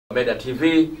Meda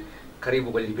TV,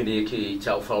 karibu kwenye kipindi hiki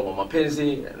cha ufalme wa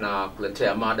mapenzi na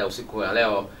kuletea mada usiku ya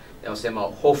leo inayosema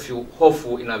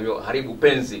hofu inavyoharibu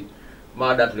penzi.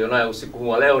 Mada tulionayo usiku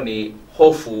wa leo ni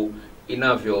hofu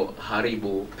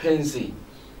inavyoharibu penzi.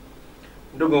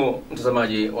 Ndugu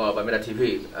mtazamaji wa Meda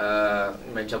TV,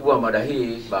 nimechagua mada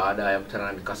hii baada ya kukutana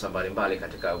na mikasa mbalimbali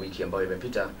katika wiki ambayo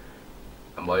imepita,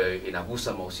 ambayo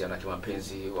inagusa mahusiano ya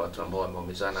kimapenzi, watu ambao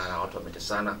wameumizana na watu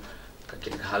wametesana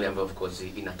katika hali ambayo of course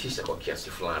inatisha kwa kiasi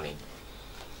fulani.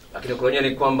 Lakini ukweli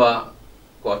ni kwamba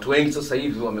kwa watu wengi sasa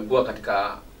hivi wamekuwa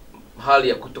katika hali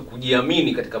ya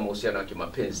kutokujiamini katika mahusiano ya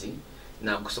kimapenzi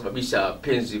na kusababisha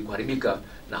penzi kuharibika,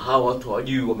 na hawa watu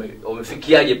hawajui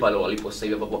wamefikiaje pale walipo sasa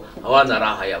hivi, ambapo hawana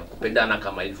raha ya kupendana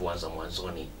kama ilivyoanza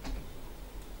mwanzoni.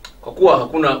 Kwa kuwa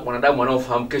hakuna mwanadamu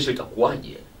anaofahamu kesho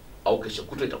itakuwaje au kesho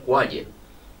kutwa itakuwaje,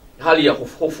 hali ya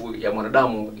hofu ya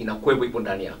mwanadamu inakuwepo, ipo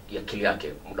ndani ya akili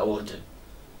yake muda wote.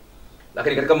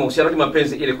 Lakini katika mahusiano ya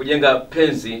mapenzi, ili kujenga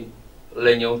penzi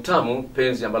lenye utamu,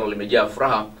 penzi ambalo limejaa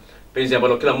furaha, penzi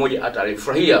ambalo kila mmoja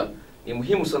atalifurahia, ni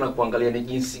muhimu sana kuangalia ni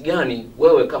jinsi gani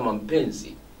wewe kama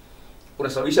mpenzi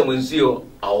unasababisha mwenzio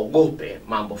aogope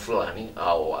mambo fulani,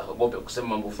 au aogope kusema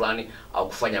mambo fulani, au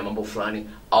kufanya mambo fulani,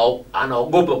 au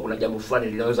anaogopa kuna jambo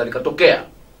fulani linaweza likatokea.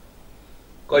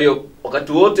 Kwa hiyo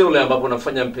wakati wote ule ambapo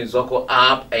unafanya mpenzi wako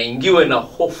aingiwe na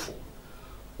hofu,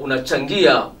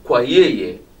 unachangia kwa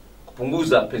yeye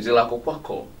kupunguza penzi lako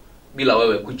kwako bila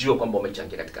wewe kujua kwamba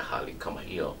umechangia katika hali kama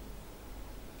hiyo.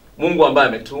 Mungu ambaye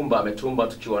ametuumba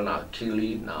tukiwa na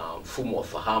akili na mfumo wa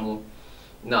fahamu,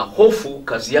 na hofu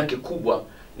kazi yake kubwa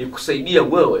ni kusaidia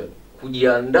wewe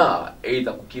kujiandaa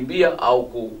aidha kukimbia au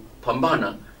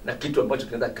kupambana na kitu ambacho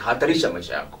kinaweza kuhatarisha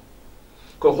maisha yako.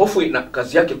 Kwa hofu na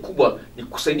kazi yake kubwa ni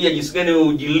kusaidia jinsi gani wewe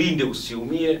ujilinde,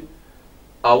 usiumie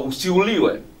au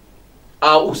usiuliwe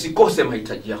au usikose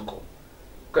mahitaji yako.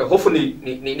 Kwa hofu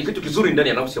ni kitu kizuri ndani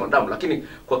ya nafsi ya wanadamu, lakini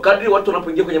kwa kadri watu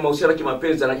wanapoingia kwenye mahusiano ya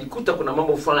kimapenzi anajikuta kuna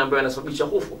mambo fulani ambayo yanasababisha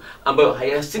hofu, ambayo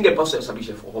hayasingepaswa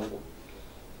yasababishe hofu.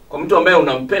 Kwa mtu ambaye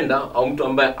unampenda au mtu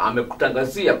ambaye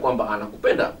amekutangazia kwamba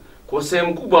anakupenda, kwa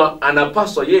sehemu kubwa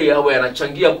anapaswa yeye awe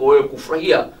anachangia kwa wewe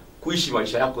kufurahia kuishi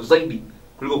maisha yako zaidi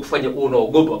kuliko kufanya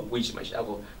unaogopa kuishi maisha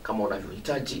yako kama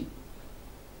unavyohitaji.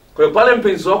 Kwa hiyo pale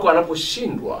mpenzi wako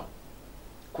anaposhindwa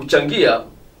kuchangia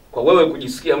kwa wewe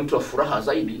kujisikia mtu wa furaha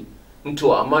zaidi, mtu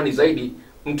wa amani zaidi,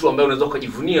 mtu ambaye unaweza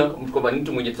kujivunia, mtu kwamba ni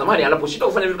mtu mwenye thamani, anaposhindwa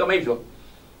kufanya vitu kama hivyo,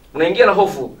 unaingia na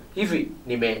hofu, hivi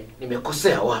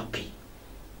nimekosea wapi?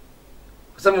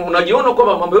 Kwa sababu unajiona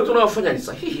kwamba mambo yote unayofanya ni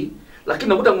sahihi, lakini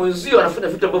unakuta mwenzio anafanya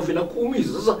vitu ambavyo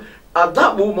vinakuumiza. Sasa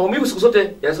adhabu, maumivu siku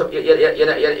zote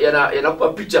yanakupa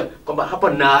picha kwamba hapa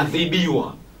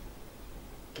naadhibiwa.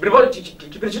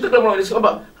 Kipindi chote kama unasikia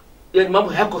kwamba yani mambo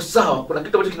hayako sawa, kuna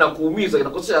kitu ambacho kinakuumiza,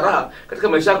 kinakosea raha katika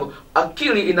maisha yako,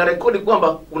 akili inarekodi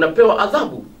kwamba unapewa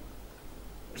adhabu.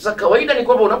 Sasa kawaida ni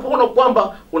kwamba unapoona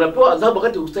kwamba unapewa adhabu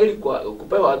wakati hustahili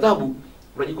kupewa adhabu,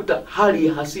 unajikuta hali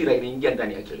ya hasira inaingia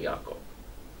ndani ya akili yako.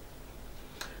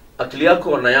 Akili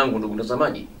yako na yangu, ndugu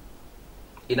mtazamaji,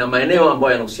 ina maeneo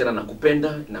ambayo yanahusiana na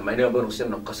kupenda, ina maeneo ambayo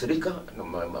yanahusiana na kukasirika, na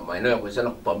maeneo yanahusiana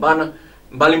na kupambana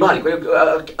mbalimbali. Kwa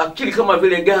hiyo akili kama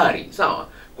vile gari, sawa?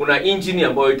 Kuna engine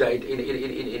ambayo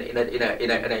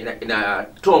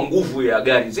inatoa nguvu ya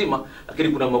gari nzima, lakini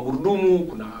kuna magurudumu,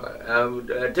 kuna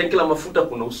tanki la mafuta,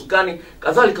 kuna usukani.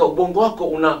 Kadhalika ubongo wako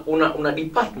una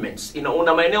departments,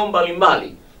 una maeneo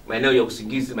mbalimbali, maeneo ya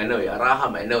usingizi, maeneo ya raha,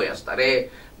 maeneo ya starehe,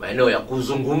 maeneo ya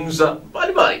kuzungumza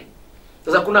mbalimbali.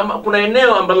 Sasa kuna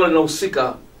eneo ambalo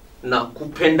linahusika na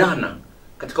kupendana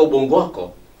katika ubongo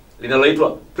wako,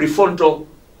 linaloitwa prefrontal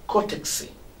cortex.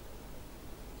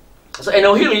 Sasa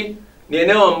eneo hili ni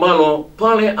eneo ambalo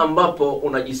pale ambapo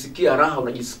unajisikia raha,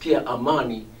 unajisikia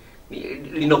amani,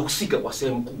 linahusika kwa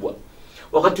sehemu kubwa.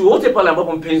 Wakati wote pale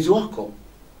ambapo mpenzi wako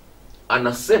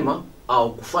anasema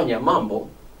au kufanya mambo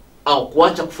au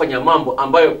kuacha kufanya mambo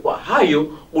ambayo kwa hayo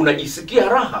unajisikia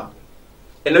raha,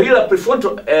 eneo hili la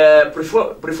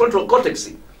prefrontal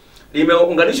cortex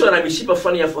limeunganishwa na mishipa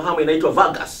fulani ya fahamu inaitwa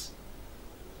vagus.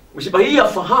 Mishipa hii ya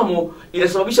fahamu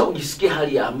inasababisha kujisikia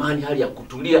hali ya amani, hali ya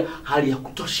kutulia, hali ya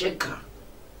kutosheka.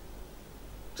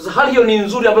 Sasa hali hiyo ni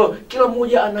nzuri ambayo kila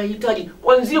mmoja anahitaji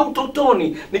kuanzia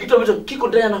utotoni. Ni kitu ambacho kiko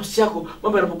ndani ya nafsi yako.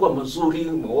 Mambo yanapokuwa mazuri,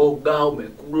 umeoga,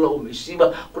 umekula,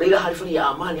 umeshiba, kuna ile hali fulani ya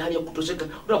amani, hali ya kutosheka.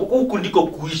 Huku ndiko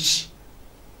kuishi.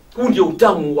 Huu ndio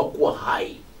utamu wa kuwa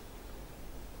hai.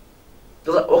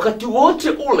 Sasa wakati wote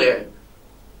ule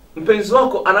mpenzi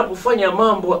wako anapofanya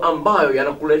mambo ambayo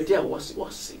yanakuletea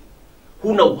wasiwasi,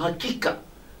 huna uhakika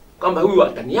kwamba huyu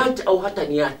ataniacha au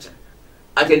hataniacha,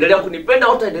 ataendelea kunipenda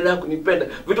au ataendelea kunipenda.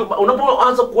 Vitu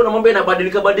unapoanza kuona mambo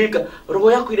yanabadilika,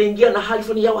 roho yako inaingia na hali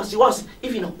fulani ya wasiwasi.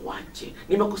 Hivi inakuaje?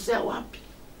 Nimekosea wapi?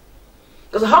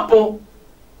 Sasa hapo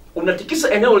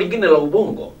unatikisa eneo lingine la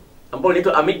ubongo ambalo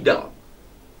linaitwa amygdala.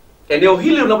 Eneo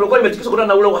hili unapokuwa limetikiswa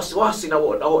kutokana na ule wasiwasi na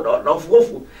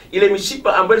hofu, ile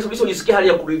mishipa ambayo inasababisha unisikie hali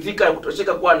ya kuridhika, ya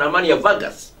kutosheka, kuwa na amani ya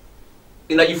vagus,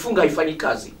 inajifunga, haifanyi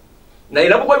kazi. Na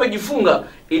inapokuwa imejifunga,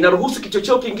 inaruhusu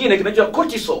kichocheo kingine kinachoitwa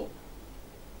cortisol,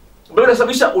 ambayo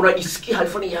inasababisha unajisikia hali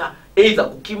fulani ya either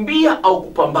kukimbia au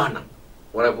kupambana.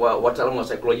 Wataalamu wa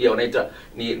saikolojia wanaita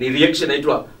ni reaction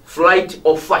inaitwa flight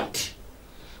or fight.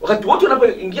 Wakati wote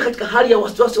unapoingia katika hali ya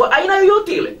wasiwasi wa aina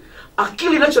yoyote ile,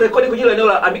 akili inachorekodi kwenye eneo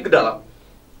la amygdala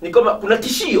ni kama kuna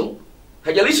tishio.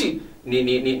 Hajalishi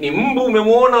ni mbu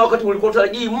umemuona wakati ulikuwa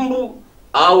utarajii mbu,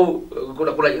 au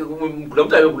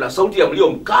kuna sauti ya mlio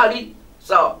mkali,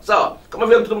 sawa. Kama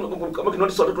vile kama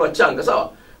kinaotisa watoto wachanga,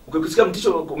 sawa. Ukisikia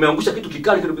mtisho, umeangusha kitu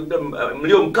kikali,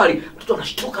 mlio mkali, mtoto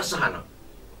anashtuka sana.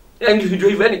 Yaani ndio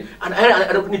hivyo, yani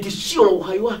ni tishio la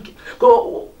uhai wake. Kwa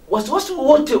wasiwasi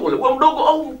wote ule, wa mdogo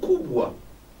au mkubwa,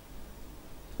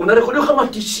 unarekodiwa kama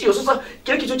tishio. Sasa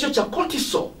kile kichocheo cha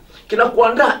cortisol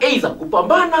kinakuandaa either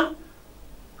kupambana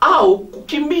au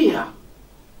kukimbia.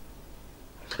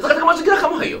 Sasa katika mazingira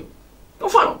kama hayo, kwa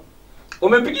mfano,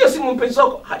 umempigia simu mpenzi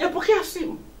wako, hajapokea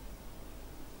simu.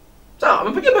 Sawa,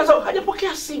 umempigia mpenzi wako,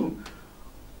 hajapokea simu.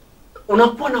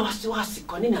 Unakuwa na wasiwasi,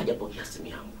 kwa nini hajapokea simu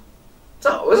yangu?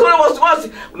 Sawa, wewe una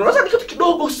wasiwasi, unaona ni kitu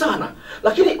kidogo sana,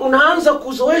 lakini unaanza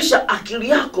kuzoesha akili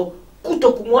yako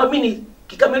kuto kumwamini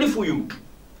kikamilifu huyu mtu.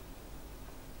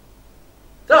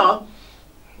 Sawa,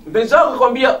 mpenzi wako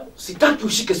akwambia sitaki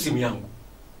ushike simu yangu.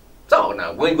 Sawa, na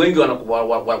wengi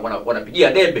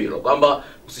wanapigia debe hilo kwamba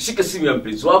usishike simu ya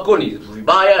mpenzi wako, ni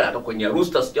vibaya. Hata kwenye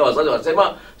rusta sikia wazazi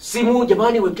wanasema simu,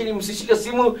 jamani wekeni msishike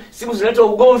simu zinaleta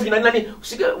ugomvi na nani,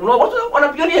 usike. Watu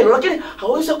wanapigania hilo, lakini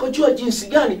hawezi kujua jinsi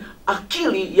gani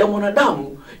akili ya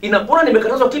mwanadamu inapona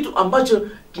nimekatazwa kitu ambacho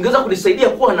kingeweza kunisaidia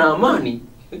kuwa na amani.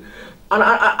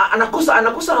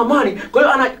 Anakosa amani. Kwa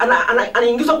hiyo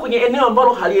anaingizwa kwenye eneo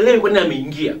ambalo halielewi kwa nini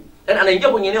ameingia. Yaani anaingia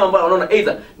kwenye eneo ambalo anaona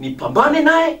either nipambane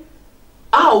naye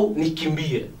au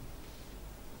nikimbie.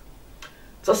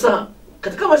 Sasa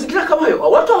katika mazingira kama hayo,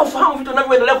 watu hawafahamu vitu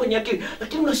vinavyoendelea kwenye akili,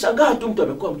 lakini unashangaa tu mtu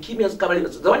amekuwa mkimya. Kama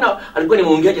zamani alikuwa ni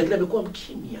muongeaji, lakini amekuwa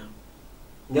mkimya.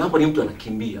 Ni hapo ni mtu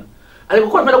anakimbia.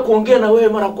 Alikuwa anapenda kuongea na wewe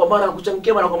mara kwa mara na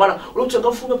kuchangia mara kwa mara, ule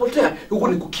uchangamfu umepotea, huko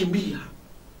ni kukimbia.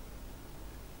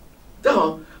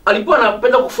 Sawa, alikuwa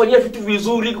anapenda kufanyia vitu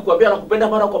vizuri, kukwambia anakupenda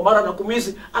mara kwa mara na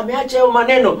kumisi, ameacha hayo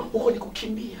maneno, huko ni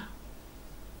kukimbia.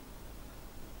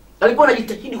 Alikuwa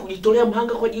anajitahidi kujitolea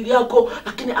mhanga kwa ajili yako,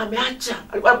 lakini ameacha.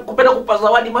 Alikuwa anakupenda kupa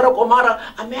zawadi mara kwa mara,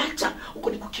 ameacha, huko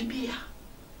ni kukimbia.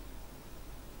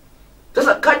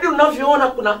 Sasa kadri unavyoona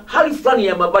kuna hali fulani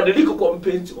ya mabadiliko kwa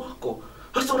mpenzi wako,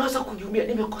 sasa unaanza kujiuliza,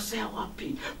 nimekosea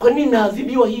wapi? Kwa nini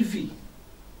naadhibiwa hivi?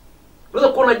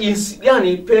 Unaweza kuona jinsi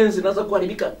gani penzi linaweza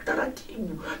kuharibika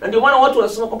taratibu. Na ndio maana watu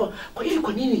wanasema kwamba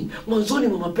kwa nini mwanzoni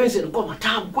mwa mapenzi yanakuwa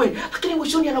matamu kweli, lakini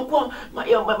mwishoni yanakuwa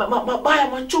mabaya,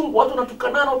 machungu, watu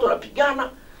wanatukanana, watu wanapigana.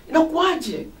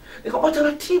 Inakuaje? Ni kwamba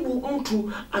taratibu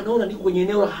mtu anaona niko kwenye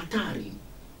eneo la hatari,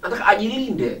 anataka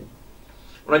ajilinde.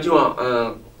 Unajua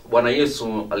Bwana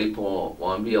Yesu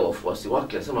alipowaambia wafuasi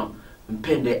wake, anasema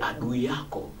mpende adui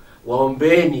yako,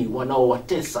 waombeeni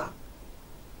wanaowatesa.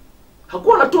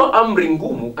 Hakuwa anatoa amri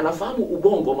ngumu, anafahamu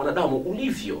ubongo wa mwanadamu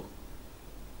ulivyo.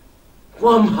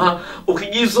 Kwamba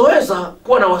ukijizoeza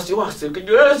kuwa na wasiwasi,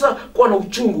 ukijizoeza kuwa na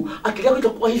uchungu, akili yako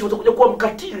itakuwa hivyo, utakuja kuwa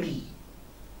mkatili.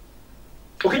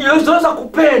 Ukijizoeza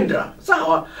kupenda,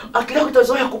 sawa, akili yako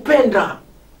itazoea kupenda.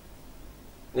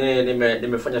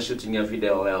 Nimefanya shooting ya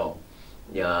video leo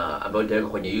ambayo nitaweka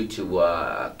kwenye YouTube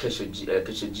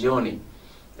kesho jioni.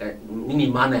 Nini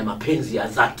maana ya mapenzi ya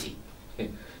dhati?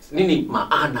 Nini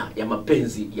maana ya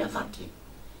mapenzi ya dhati?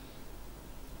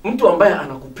 Mtu ambaye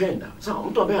anakupenda, sawa,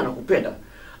 mtu ambaye anakupenda,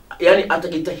 yani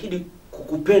atajitahidi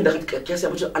kukupenda katika kiasi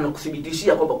ambacho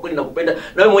anakuthibitishia kwamba kweli nakupenda,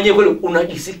 na wewe mwenyewe kweli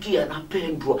unajisikia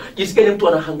napendwa. Jisikia ni mtu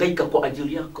anahangaika kwa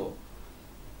ajili yako.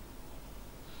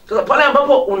 Sasa pale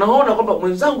ambapo unaona kwamba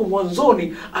mwenzangu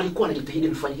mwanzoni alikuwa anajitahidi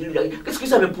nifanye hili, lakini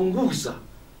sasa amepunguza,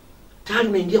 tayari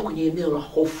unaingia kwenye eneo la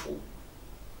hofu.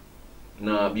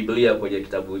 Na Biblia kwenye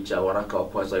kitabu cha waraka wa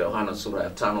kwanza Yohana sura ya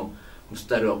 5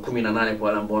 mstari wa 18, kwa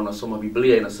wale ambao wanasoma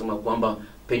Biblia, inasema kwamba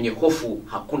penye hofu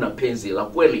hakuna penzi la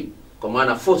kweli, kwa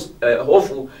maana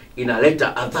hofu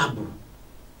inaleta adhabu.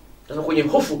 Sasa kwenye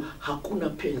hofu hakuna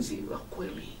penzi la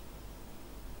kweli.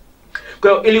 Kwa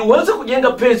hiyo ili uweze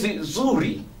kujenga penzi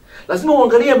zuri, Lazima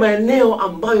uangalie maeneo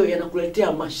ambayo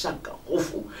yanakuletea mashaka,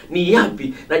 hofu ni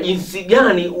yapi, na jinsi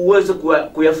gani uweze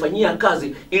kuyafanyia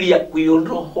kazi ili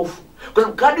kuiondoa hofu. Kwa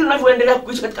sababu kadri unavyoendelea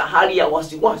kuishi katika hali ya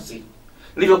wasiwasi,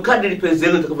 ndivyo kadri penzi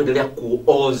lako litakavyoendelea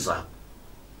kuoza.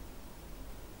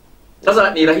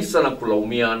 Sasa ni rahisi sana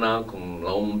kulaumiana,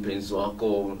 kumlaumu mpenzi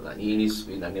wako na nini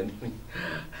na nini.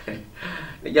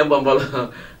 Ni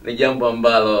jambo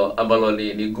ambalo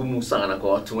ni gumu sana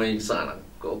kwa watu wengi sana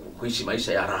kuishi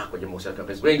maisha ya raha kwenye mahusiano ya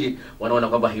penzi. Wengi wanaona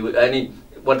kwamba yaani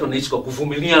watu wanaishi kwa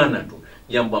kuvumiliana tu,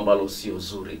 jambo ambalo sio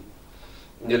zuri.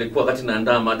 Nilikuwa wakati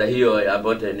naandaa mada hiyo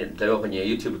ambayo nitalewa kwenye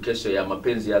YouTube kesho ya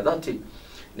mapenzi ya dhati,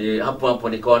 ni hapo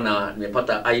nikaona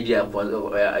nimepata idea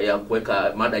ya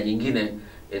kuweka mada nyingine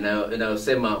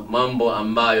inayosema mambo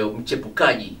ambayo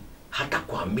mchepukaji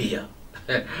hatakwambia.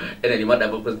 Ni mada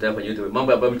ambayo nitaweka kwenye YouTube,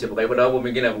 mambo ambayo mchepukaji, kwa sababu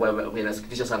mengine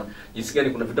yanasikitisha sana jinsi gani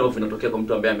kuna vitu vinatokea kwa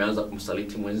mtu ambaye ameanza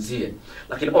kumsaliti mwenzie.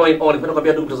 Lakini nipenda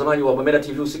kuambia ndugu mtazamaji wa Mbele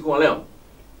TV usiku wa leo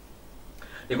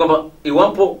ni kwamba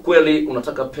iwapo kweli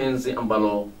unataka penzi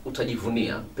ambalo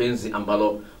utajivunia, penzi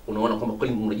ambalo unaona kwamba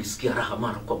kweli unajisikia raha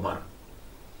mara kwa mara,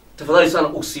 tafadhali sana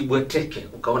usibweteke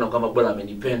ukaona kwamba bora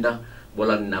amenipenda,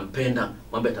 bora ninampenda,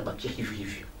 mambo yatabakia hivi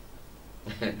hivyo.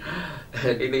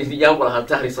 Ni jambo la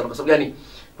hatari sana. Kwa sababu gani?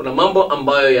 Kuna mambo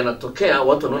ambayo yanatokea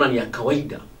watu wanaona ni ya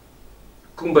kawaida,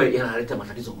 kumbe yanaleta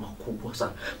matatizo makubwa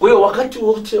sana. Kwa hiyo wakati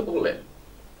wote ule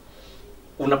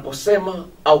unaposema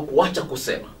au kuacha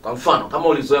kusema, kwa mfano kama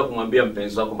ulizoea kumwambia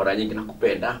mpenzi wako mara nyingi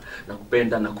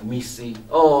nakupenda na kumisi,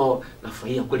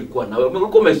 nafurahia kweli kuwa nawe,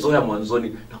 ulikuwa umezoea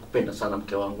mwanzoni, nakupenda sana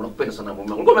mke wangu, nakupenda sana mume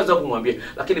wangu, ulikuwa umezoea kumwambia,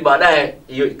 lakini baadaye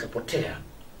hiyo ikapotea.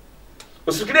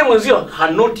 Usifikirie mwenzio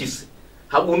hanotice,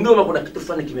 hagundua kama kuna kitu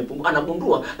fulani kimepungua.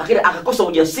 Anagundua, lakini akakosa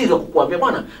ujasiri wa kukuambia,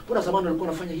 bwana, mbona zamani ulikuwa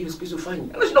unafanya hivi, siku hizi ufanye.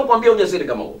 Anashinda kukuambia ujasiri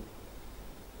kama huo.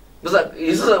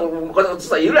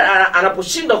 Sasa yule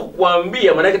anaposhinda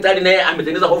kukuambia, maana yake tayari naye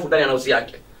ametengeneza hofu ndani ya nafsi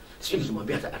yake. Sio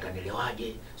nikimwambia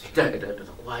atanielewaje,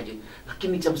 atakuaje.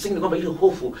 Lakini cha msingi ni kwamba ile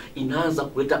hofu inaanza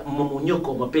kuleta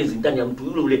mmomonyoko wa mapenzi ndani ya mtu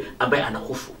yule ambaye ana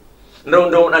hofu. Ndio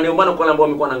maana kwa wale ambao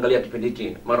wamekuwa wanaangalia kipindi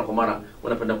hiki mara kwa mara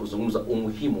wanapenda kuzungumza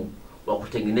umuhimu wa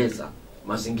kutengeneza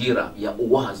mazingira ya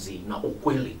uwazi na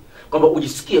ukweli, kwamba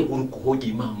ujisikie huru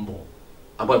kuhoji mambo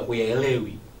ambayo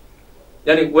huyaelewi.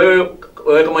 Yaani wewe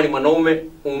kama ni mwanaume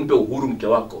umpe uhuru mke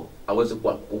wako aweze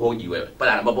kuhoji wewe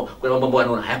pale ambapo kuna mambo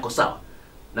anaona hayako sawa,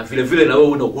 na vile vile na wewe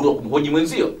una uhuru wa kumhoji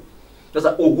mwenzio.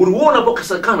 Sasa uhuru huo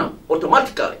unapokosekana,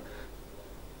 automatically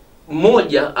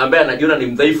mmoja ambaye anajiona ni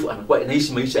mdhaifu anakuwa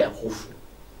anaishi maisha ya hofu,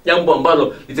 jambo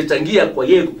ambalo litachangia kwa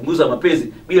yeye kupunguza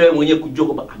mapenzi bila yeye mwenyewe kujua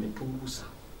kwamba amepunguza.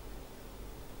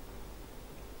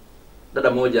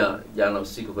 Dada moja jana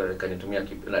usiku kanitumia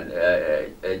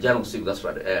jana usiku, that's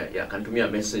right, kanitumia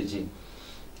message,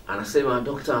 anasema,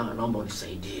 "Doctor, naomba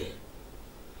unisaidie.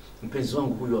 Mpenzi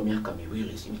wangu huyu wa miaka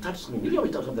miwili, si mitatu, si miwili au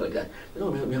mitatu something like that.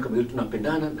 Miaka miwili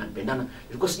tunapendana,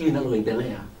 ilikuwa sijui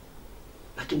linaloendelea.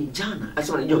 Lakini jana,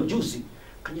 anasema juzi,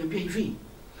 kaniambia hivi,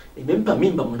 nimempa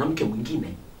mimba mwanamke mwingine.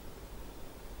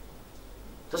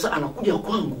 Sasa anakuja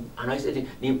kwangu, anaweza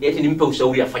eti nimpe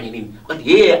ushauri afanye nini?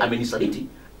 Wakati yeye amenisaliti,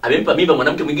 amempa mimba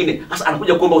mwanamke mwingine, sasa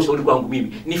anakuja kuomba ushauri kwangu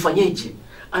mimi. Nifanyeje?"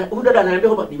 Huyu dada ananiambia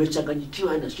kwamba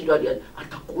nimechanganyikiwa, nashindwa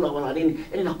atakula wala nini,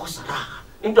 yaani nakosa raha.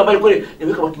 Ni mtu ambaye kweli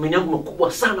nimeweka matumaini yangu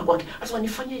makubwa sana kwake. Sasa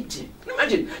nifanyeje?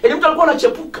 Imagine, yaani mtu alikuwa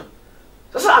anachepuka.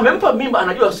 Sasa amempa mimba,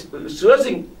 anajua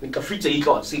siwezi nikaficha hii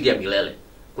kwa siri ya milele.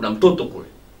 Kuna mtoto kule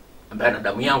ambaye ana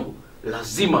damu yangu,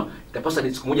 lazima itapasa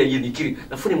ni siku moja yeye nikiri.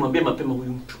 Nafuu nimwambie mapema huyu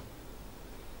mtu.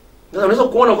 Sasa unaweza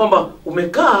kuona kwamba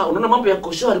umekaa unaona mambo ya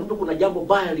koshari, kumbe kuna jambo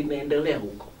baya linaendelea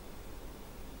huko.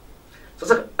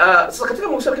 Sasa katika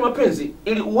mahusiano ya mapenzi,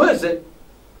 ili uweze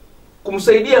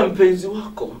kumsaidia mpenzi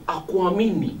wako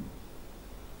akuamini,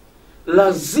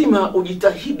 lazima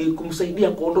ujitahidi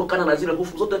kumsaidia kuondokana na zile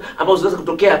hofu zote ambazo zinaweza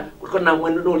kutokea kutokana na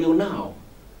mwenendo ulionao.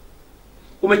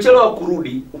 Umechelewa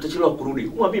kurudi, utachelewa kurudi.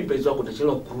 Kumwambia mpenzi wako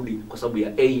utachelewa kurudi kwa sababu ya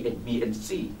A and B and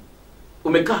C.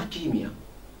 Umekaa kimya,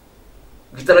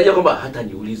 ukitarajia kwamba hata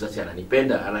niuliza si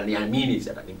ananipenda, ananiamini si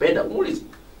atanipenda, umuulize.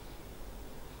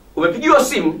 Umepigiwa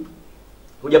simu,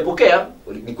 hujapokea,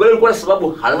 ni kweli ulikuwa na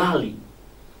sababu halali.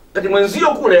 Kati mwenzio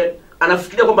kule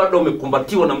anafikiria kwamba labda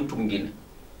umekumbatiwa na mtu mwingine.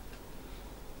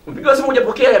 Umepigiwa simu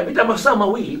hujapokea, yapita masaa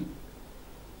mawili.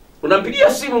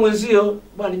 Unampigia simu mwenzio,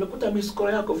 "Bwana, nimekuta miss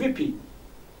call yako, vipi?"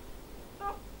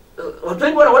 Watu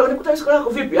wengi wanakuta miss call yako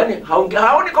vipi? Yaani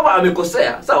haoni kama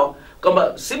amekosea, sawa?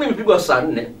 Kwamba simu imepigwa saa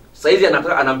 4, saa hizi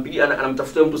anataka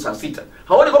anamtafutia mtu saa 6.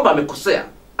 Haoni kwamba amekosea.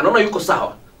 Anaona yuko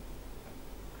sawa.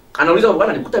 Anauliza,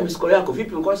 "Bwana, nimekuta miss call yako,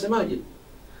 vipi? Ulikuwa unasemaje?"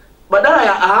 Badala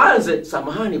ya aanze,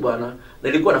 "Samahani bwana,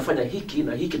 nilikuwa nafanya hiki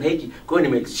na hiki na hiki, kwa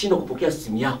hiyo nimeshindwa kupokea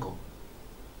simu yako."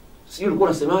 Sio ulikuwa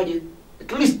unasemaje?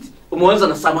 At least umeanza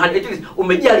na samahani, at least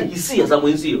umejali hisia za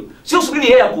mwenzio. Sio subiri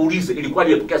yeye akuulize ilikuwa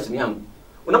aliyepokea simu yangu.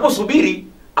 Unaposubiri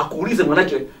akuulize,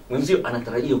 manake mwenzio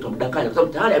anatarajia utamdanganya kwa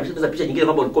sababu tayari ameshapata picha nyingine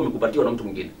kwamba ulikuwa umekumbatiwa na mtu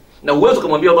mwingine. Na uwezo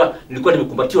kumwambia kwamba nilikuwa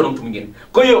nimekumbatiwa na mtu mwingine.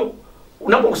 Kwa hiyo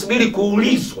unaposubiri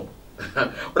kuulizwa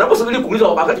unaposubiri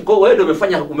kuulizwa wakati kwa wewe ndio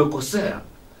umefanya umekosea,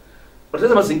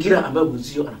 unatazama mazingira ambayo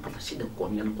mwenzio anapata shida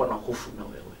kuamini, anakuwa na hofu na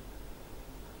wewe.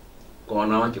 Kwa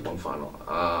wanawake kwa mfano,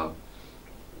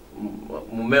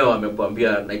 mumeo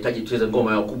amekwambia nahitaji tucheze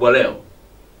ngoma ya kubwa leo.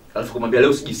 Alafu kumwambia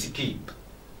leo sijisikii.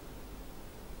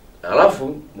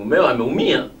 Alafu mumeo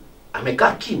ameumia,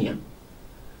 amekaa kimya.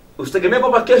 Usitegemee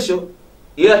kwamba kesho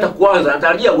yeye atakuanza,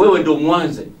 anatarajia wewe ndio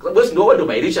mwanze. Kwa sababu wewe ndio wewe ndio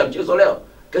mairisha mchezo leo.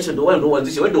 Kesho ndio wewe ndio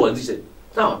uanzishe, wewe ndio uanzishe.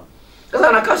 Sawa? Sasa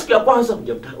anakaa siku ya kwanza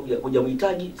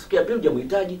hujamhitaji, siku ya pili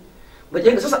hujamhitaji.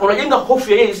 Unajenga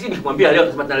hofu ya yeye isije kumwambia leo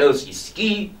atasema leo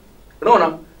sijisikii.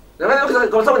 Unaona?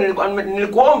 Kwa sababu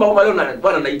nilikuomba kwamba leo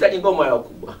bwana nahitaji ngoma ya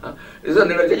kubwa. Sasa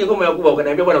ninahitaji ngoma ya kubwa,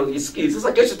 ukaniambia bwana ujisikii.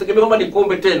 Sasa kesho tegemea kwamba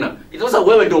nikuombe tena. Sasa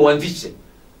wewe ndio uanzishe.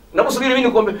 Unaposubiri mimi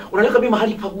nikuombe, unaniweka mimi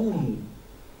mahali pagumu.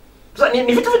 Sasa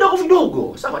ni vitu vidogo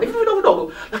vidogo, sawa? Ni vitu vidogo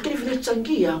vidogo, lakini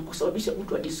vinachangia kusababisha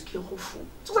mtu ajisikie hofu.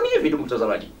 Sasa ni hivi ndio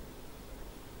mtazamaji.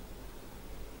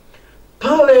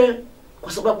 Pale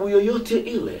kwa sababu yoyote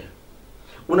ile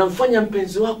unamfanya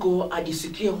mpenzi wako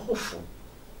ajisikie hofu,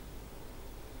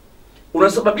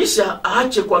 unasababisha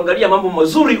aache kuangalia mambo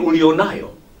mazuri ulionayo,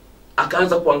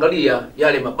 akaanza kuangalia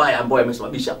yale mabaya ambayo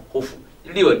yamesababisha hofu.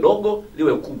 Liwe dogo,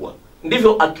 liwe kubwa.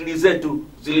 Ndivyo akili zetu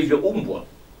zilivyoumbwa.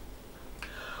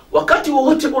 Wakati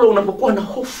wowote ule unapokuwa na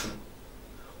hofu,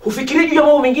 hufikirii juu ya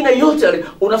mambo mengine yote yale,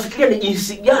 unafikiria ni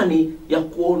jinsi gani ya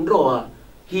kuondoa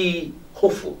hii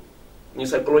hofu. Ni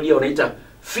saikolojia wanaita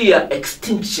fear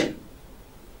extinction.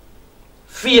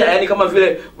 Fear yani kama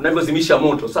vile unavyozimisha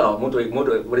moto, sawa? Moto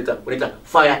wanaita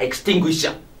fire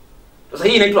extinguisher. Sasa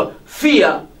hii inaitwa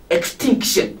fear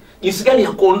extinction. Jinsi gani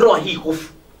ya kuondoa hii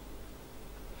hofu.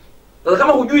 Sasa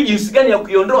kama hujui jinsi gani ya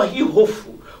kuiondoa hii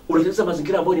hofu, unatengeneza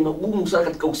mazingira ambayo ni magumu sana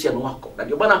katika uhusiano wako. Na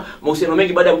ndio bana mahusiano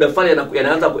mengi baada ya muda fulani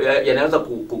yanaanza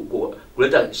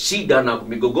kuleta shida na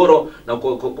migogoro, na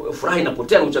furaha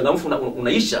inapotea na uchangamfu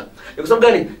unaisha. Ni kwa sababu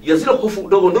gani? Ya zile hofu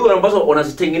ndogo ndogo ambazo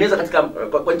wanazitengeneza katika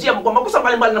kwa njia kwa makosa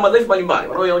mbalimbali na madhaifu mbalimbali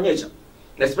wanayoonyesha.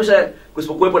 Na especially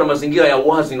kusipokuwepo na mazingira ya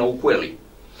wazi na ukweli.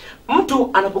 Mtu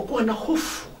anapokuwa na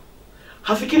hofu,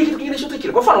 hafikiri kitu kingine chochote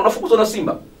kile. Kwa mfano unafukuzwa na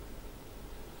simba.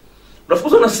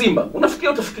 Unafukuzwa na simba,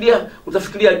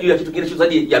 utafikiria juu ya kitu kingine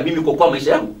zaidi ya mimi kwa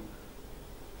maisha yangu.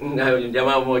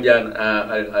 Jamaa mmoja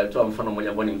alitoa mfano mmoja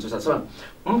ambao ni mzuri sana.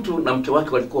 Mtu na mke wake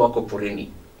walikuwa wako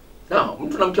porini.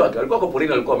 Mtu na mke wake walikuwa wako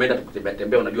porini, walikuwa wameenda kutembea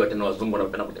tembea, unajua tena wazungu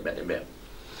wanapenda kutembea tembea.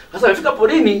 Sasa wamefika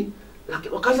porini,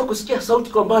 wakaanza kusikia sauti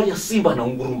kwa mbali ya simba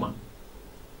anaunguruma.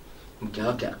 Mke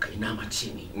wake akainama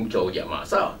chini, mke wa jamaa,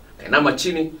 sawa? Akainama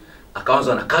chini,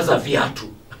 akaanza anakaza viatu.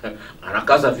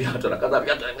 Anakaza viatu.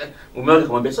 Mume wake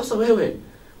akamwambia, "Sasa wewe,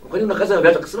 kwa nini unakaza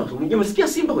viatu?" Akasema, "Umesikia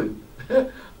simba huyo?"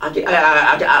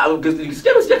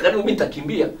 Nikisikia karibu mimi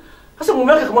nitakimbia. Sasa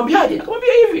mume wake akamwambiaje?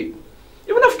 Akamwambia hivi,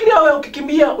 "Unafikiria wewe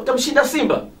ukikimbia utamshinda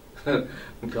simba?"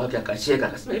 Mke wake akacheka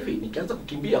akasema hivi, "Nikianza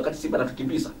kukimbia wakati simba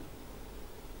anatukimbiza,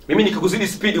 mimi nikikuzidi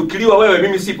speed ukiliwa wewe,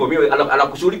 mimi sipo, mimi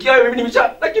anakushughulikia wewe, mimi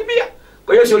nakimbia.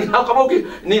 Kwa hiyo sio kama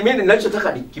mimi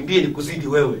ninachotaka nikimbie nikuzidi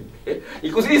wewe.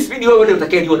 Nikuzidi speed wewe ndio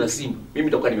utakayeliwa na simba. Mimi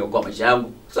nitakuwa nimeokoa maisha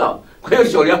yangu." Sawa? Kwa hiyo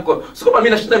shauri yako, sio kama mimi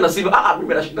nashindana na simba.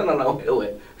 Mimi nashindana na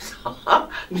wewe. Sawa?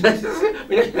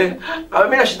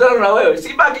 Mimi nashindana na wewe.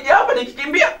 Simba akija hapa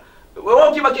nikikimbia, wewe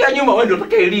ukibakia nyuma wewe ndio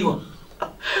utakayeliwa.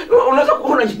 Unaweza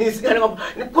kuona jinsi gani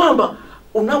ni kwamba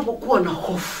unapokuwa na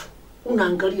hofu,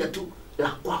 unaangalia tu la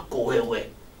kwako wewe.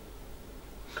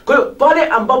 Kwa hiyo pale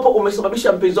ambapo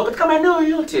umesababisha mpenzi wako katika maeneo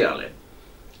yote yale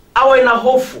awe na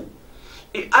hofu,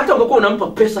 hata ungekuwa unampa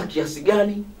pesa kiasi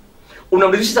gani,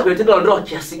 unamridhisha kwenye tendo la ndoa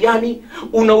kiasi gani,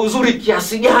 una uzuri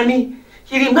kiasi gani,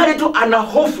 ili mradi tu ana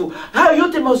hofu, hayo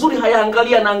yote mazuri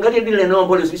hayaangalia, anaangalia lile eneo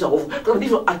ambalo linasababisha hofu. Kwa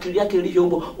ndivyo akili yake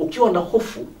ilivyoumbwa. Ukiwa na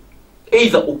hofu,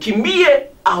 either ukimbie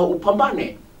au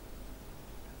upambane.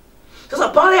 Sasa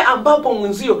pale ambapo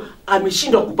mwenzio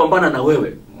ameshindwa kupambana na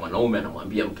wewe, mwanaume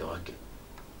anamwambia mke wake.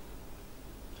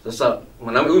 Sasa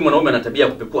huyu mwanaume ana tabia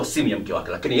ya kupekua simu ya mke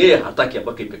wake, lakini yeye hataki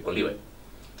apake ipekuliwe.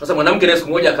 Sasa mwanamke naye siku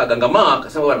moja akagangamaa,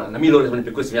 akasema, "Bwana, na mimi leo lazima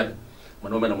nipekue simu yake."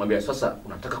 Mwanaume anamwambia, "Sasa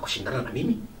unataka kushindana na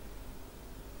mimi?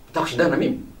 Unataka kushindana na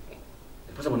mimi?"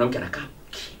 Sasa mwanamke anakaa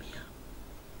kimya.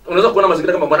 Unaweza kuona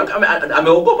mazingira kama mwanamke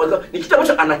ameogopa, ni kitu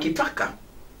ambacho anakitaka.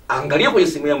 Angalia kwenye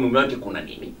simu ya mume wake kuna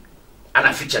nini?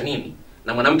 Anaficha nini?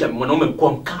 Na mwanaume mkuu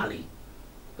mkali.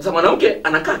 Sasa mwanamke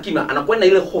anakaa kimya, anakuwa na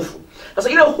ile hofu. Sasa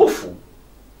ile hofu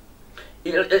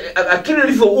akili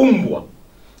ilivyoumbwa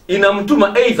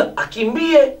inamtuma aidha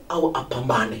akimbie au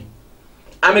apambane.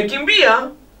 Amekimbia,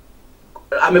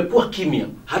 amekuwa kimya,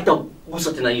 hata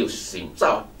gusa tena hiyo simu.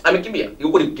 Sawa? Amekimbia,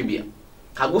 yuko ni kukimbia.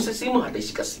 Haguse simu, hata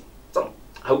ishika simu. Sawa?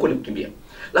 Hauko ni kukimbia.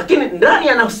 Lakini ndani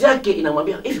ya nafsi yake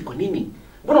inamwambia, hivi kwa nini?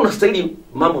 Mbona unastahili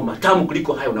mambo matamu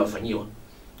kuliko hayo unayofanyiwa?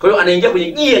 Kwa hiyo anaingia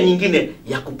kwenye gia nyingine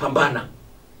ya kupambana.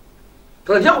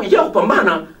 Tunajua ya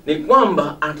kupambana ni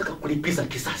kwamba anataka kulipiza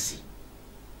kisasi.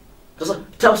 Sasa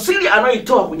tafsiri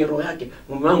anayoitoa kwenye roho yake,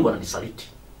 mume wangu ananisaliti.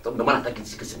 Sababu ndio maana hataki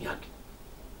nishike simu yake.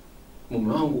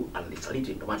 Mume wangu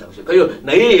ananisaliti ndio maana hataki. Kwa hiyo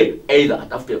na yeye aidha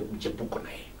atafute mchepuko na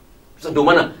yeye. Sasa ndio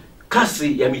maana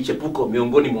kasi ya michepuko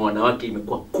miongoni mwa wanawake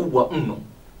imekuwa kubwa mno.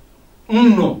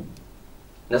 Mno.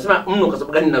 Nasema mno kwa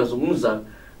sababu gani ninazungumza?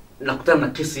 Nakutana na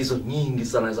kesi hizo nyingi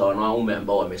sana za wanaume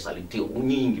ambao wamesalitiwa,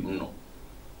 nyingi mno.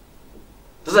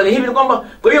 Sasa ni hivi ni kwamba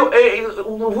kwa hiyo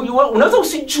unaweza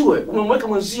usijue umemweka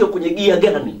mwenzio kwenye gia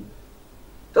gani.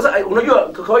 Sasa unajua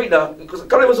kawaida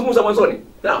kama nimezungumza mwanzoni,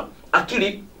 sawa?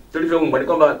 Akili tulivyoumbwa ni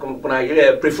kwamba kuna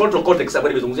ile prefrontal cortex ambayo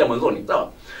nimezungumzia mwanzoni,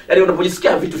 sawa? Yaani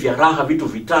unapojisikia vitu vya raha, vitu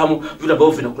vitamu, vitu ambavyo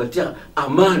vinakuletea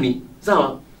amani,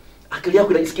 sawa? Akili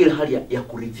yako inasikia ile hali ya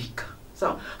kuridhika.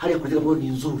 Sawa? Hali ya kuridhika ambayo ni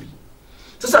nzuri.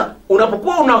 Sasa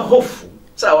unapokuwa una hofu,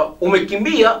 sawa?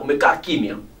 Umekimbia, umekaa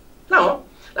kimya. Sawa?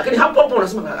 Lakini hapo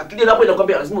unasema akili hapo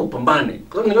inakwambia lazima upambane. Kwa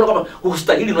sababu ninaona kama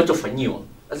hustahili unachofanyiwa.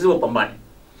 Lazima upambane.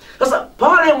 Sasa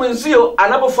pale mwenzio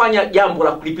anapofanya jambo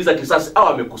la kulipiza kisasi, au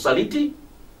amekusaliti,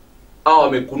 au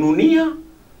amekununia,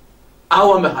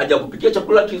 au hajakupikia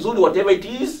chakula kizuri, whatever it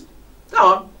is.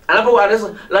 Sawa?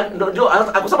 Ndio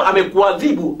akisema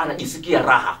amekuadhibu, anajisikia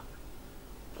raha.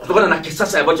 Kutokana na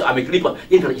kisasi ambacho amekilipa,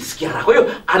 yeye ndio anajisikia raha. Kwa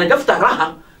hiyo anatafuta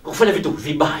raha kwa kufanya vitu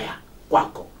vibaya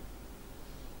kwako.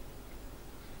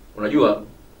 Unajua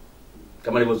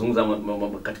kama nilivyozungumza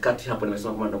katikati hapo, nimesema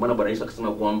kwamba ndio maana Bwana Yesu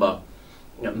akasema kwamba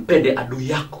mpende adui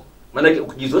yako. Maana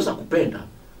ukijizoeza kupenda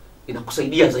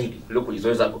inakusaidia zaidi kuliko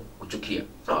kujizoeza kuchukia.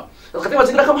 Sawa? Sasa katika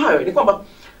mazingira kama hayo ni kwamba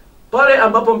pale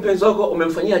ambapo mpenzi wako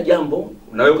umemfanyia jambo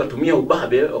na wewe ukatumia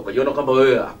ubabe, ukajiona kwamba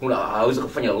wewe hakuna hawezi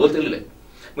kufanya lolote lile,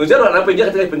 mwenzako anapoingia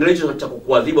katika kipengele cha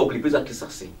kukuadhibu au kulipiza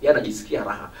kisasi, yeye anajisikia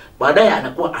raha. Baadaye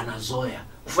anakuwa anazoea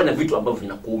kufanya vitu ambavyo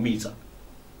vinakuumiza.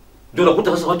 Ndio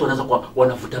unakuta sasa watu wanaanza kwa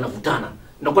wanavutana.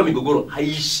 Inakuwa migogoro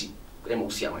haishi kwenye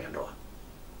mahusiano ya ndoa.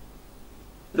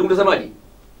 Ndio mtazamaji,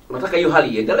 unataka hiyo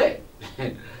hali iendelee?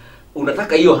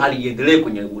 Unataka hiyo hali iendelee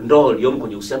kwenye ndoa uliomo,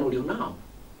 kwenye uhusiano ulionao?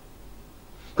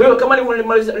 Kwa hiyo kama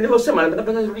nilivyosema,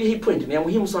 napenda nirudie hii point, ni ya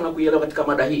muhimu sana kuielewa katika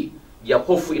mada hii ya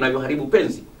hofu inavyoharibu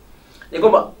penzi. Ni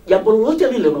kwamba jambo lolote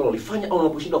lile unalolifanya au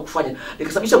unaposhindwa kufanya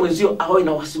likasababisha mwenzio awe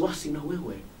na wasiwasi na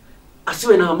wewe,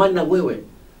 asiwe na amani na wewe,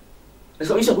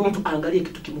 nasababisha huyu mtu aangalie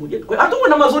kitu kimoja. Kwa hiyo hata uwe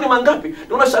na mazuri mangapi,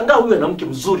 ndio unashangaa huyu ana mke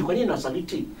mzuri, kwa nini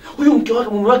anasaliti? Huyu mke wake,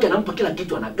 mume wake anampa kila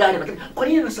kitu, ana gari na kwa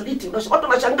nini anasaliti? Watu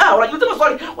wanashangaa, wanajiuliza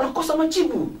maswali, wanakosa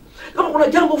majibu. Kama kuna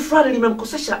jambo fulani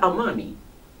limemkosesha amani,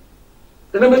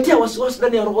 linamletea wasiwasi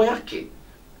ndani ya roho yake.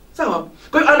 Sawa?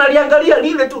 Kwa hiyo analiangalia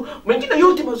lile tu, mengine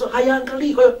yote mazuri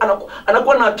hayaangalii. Kwa hiyo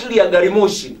anakuwa na akili ya gari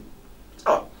moshi.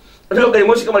 Sawa? Ndio gari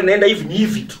moshi kama linaenda hivi ni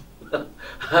hivi tu.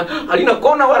 Halina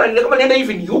kona wala kama linaenda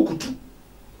hivi ni huku tu.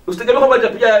 Usitegemee kwamba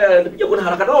litapiga kuna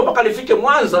haraka ndogo mpaka lifike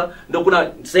Mwanza ndio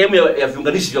kuna sehemu ya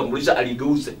viunganishi vya kumrudisha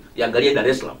aligeuze, iangalie Dar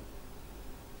es Salaam.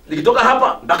 Likitoka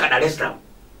hapa mpaka Dar es Salaam.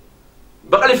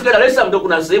 Mpaka lifika Dar es Salaam ndio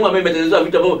kuna sehemu ambayo imetengenezwa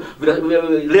vitu ambavyo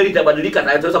reli itabadilika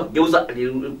na itaweza kugeuza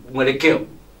mwelekeo.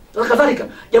 Sasa kadhalika,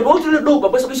 jambo lote lile dogo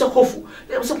basi kisha hofu.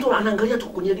 Sasa mtu anaangalia tu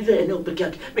kwenye lile eneo peke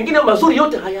yake. Mengine mazuri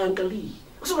yote hayaangalii.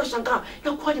 Sasa unashangaa,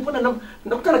 inakuwaje mbona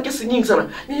nakutana kesi nyingi sana.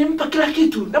 Nimempa kila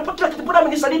kitu, nampa kila kitu, mbona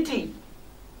amenisaliti?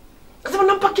 Nasema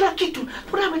nampa kila kitu,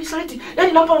 mbona amenisaliti?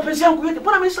 Yaani nampa mapenzi yangu yote,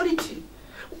 mbona amenisaliti?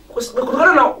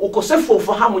 Kutokana na ukosefu wa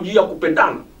ufahamu juu ya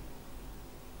kupendana.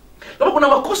 Kama kuna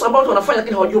makosa ambayo wanafanya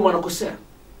lakini hawajui wanakosea.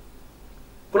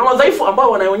 Kuna madhaifu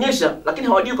ambao wanaonyesha lakini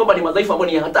hawajui kwamba ni madhaifu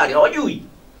ambayo ni hatari, hawajui.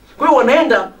 Kwa hiyo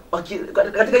wanaenda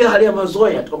katika ile hali ya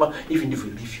mazoea kwamba hivi ndivyo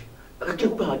ilivyo. Lakini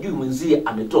kumbe hawajui mwenzie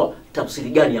ametoa tafsiri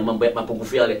gani ya mambo ya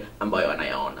mapungufu yale ambayo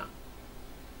anayaona.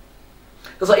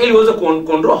 Sasa ili uweze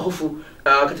kuondoa hofu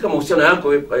katika mahusiano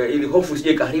yako, ili hofu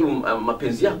isije karibu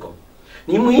mapenzi yako,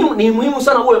 ni muhimu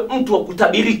sana uwe mtu wa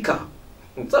kutabirika.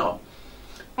 Sawa?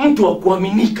 Mtu wa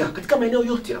kuaminika katika maeneo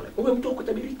yote yale. Uwe mtu wa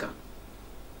kutabirika.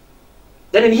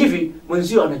 Yaani ni hivi,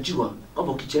 mwenzio anajua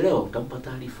kwamba ukichelewa utampa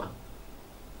taarifa.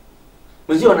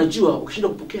 Mwenzio anajua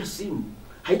ukishindwa kupokea simu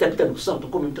haitapita nusu saa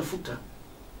utakuwa umemtafuta.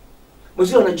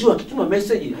 Mwenzio anajua akituma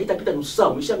message haitapita nusu saa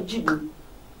umeshamjibu.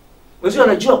 Mwenzio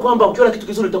anajua kwamba ukiona kitu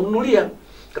kizuri utamnunulia.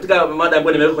 Katika mada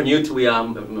ambayo nimeweka kwenye YouTube ya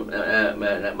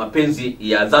mapenzi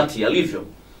ya dhati yalivyo,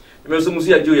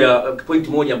 Nimezungumzia juu ya point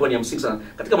moja ambayo ni ya msingi sana.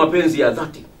 Katika mapenzi ya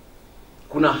dhati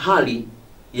kuna hali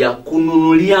ya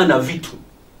kununuliana vitu.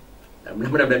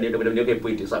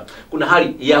 Kuna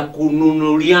hali ya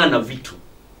kununuliana vitu.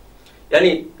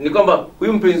 Yaani ni kwamba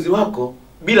huyu mpenzi wako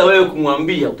bila wewe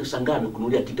kumwambia utashangaa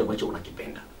amekununulia kitu ambacho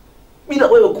unakipenda. Bila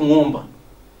wewe kumuomba.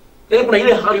 Yaani kuna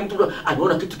ile hali mtu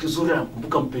anaona kitu kizuri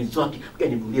anakumbuka mpenzi wake, ngoja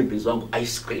nimnunulie mpenzi wangu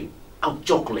ice cream au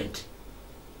chocolate.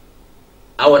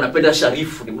 Au anapenda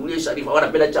sharifu, nimnunulie sharifu, au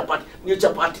anapenda chapati, niyo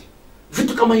chapati.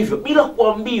 Vitu kama hivyo bila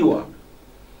kuambiwa.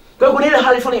 Kwa hiyo kuna ile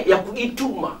hali fulani ya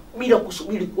kujituma bila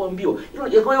kusubiri kuambiwa.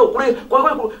 Kwa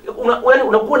hiyo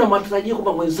unakuwa na matarajio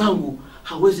kwamba mwenzangu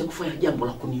hawezi kufanya jambo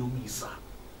la kuniumiza.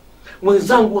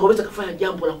 Mwenzangu hawezi kufanya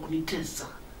jambo la kunitesa.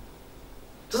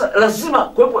 Sasa lazima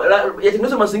kuwepo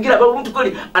yatengenezwe mazingira ambapo mtu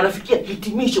kweli anafikia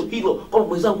hitimisho hilo kwamba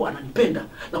mwenzangu ananipenda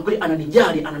na kweli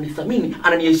ananijali, ananithamini,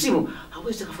 ananiheshimu,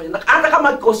 hawezi kufanya. Hata kama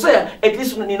akikosea, at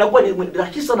least ninakuwa ni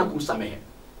rahisi sana kumsamehe.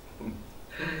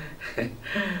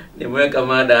 Nimeweka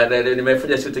mada,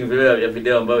 nimefanya shooting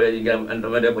video ambayo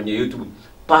inaendelea kwenye YouTube.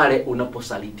 Pale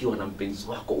unaposalitiwa na mpenzi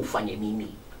wako ufanye nini?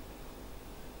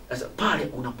 Sasa pale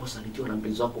unaposalitiwa na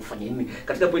mpenzi wako ufanye nini?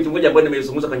 Katika point moja ambayo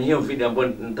nimezungumza kwenye hiyo video ambayo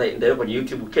nitaiweka kwenye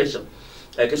YouTube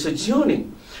kesho jioni.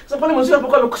 Sasa pale mwanzo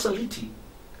anapokuwa amekusaliti,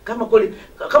 kama kweli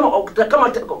kama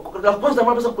kwanza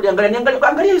mwanzo kuliangalia,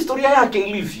 angalia historia yake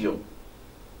ilivyo.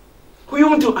 Huyu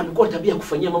mtu amekuwa tabia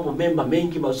kufanyia mambo mema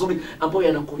mengi mazuri ambayo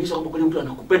yanakuonyesha kwamba kweli mtu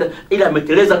anakupenda, ila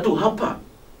ameteleza tu hapa.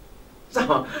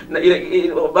 Sawa, na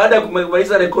ile baada ya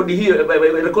kumaliza recording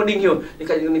hiyo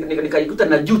nikaikuta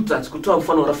na juta. Sikutoa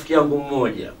mfano rafiki yangu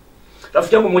mmoja.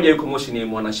 Rafiki yangu mmoja yuko Moshi, ni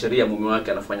mwanasheria, mume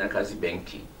wake anafanya kazi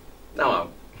benki.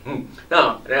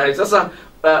 Sasa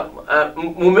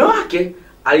mume wake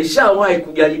alishawahi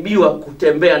kujaribiwa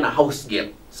kutembea na house girl.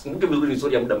 Sikumbuki vizuri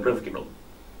historia ya muda mrefu kidogo.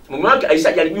 Mume wake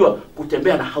alishajaribiwa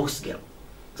kutembea na house girl.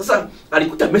 Sasa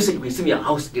alikuta message kwenye simu ya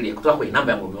house girl kutoka kwenye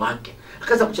namba ya mume wake.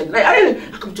 Akaanza kuchana naye,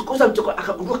 akamchokoza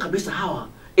akagundua kabisa hawa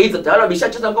either tayari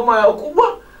ameshacheza ngoma ya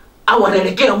kubwa au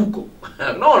anaelekea huko.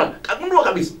 Unaona? Akagundua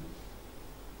kabisa.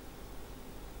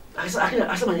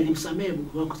 Akasema nilimsamehe mume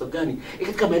wangu sababu gani?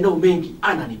 Katika maeneo mengi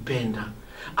ananipenda.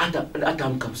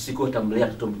 Ataamka usiku, atamlea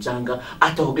mtoto mchanga,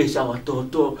 ataogesha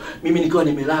watoto. Mimi nikiwa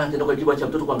nimelala nenda kwa chumba cha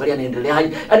mtoto kuangalia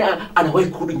anaendeleaje. Yaani anawahi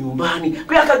kurudi nyumbani.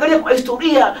 Kwa hiyo akaangalia kwa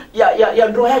historia ya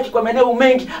ndoa yake kwa maeneo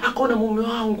mengi, akaona mume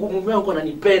wangu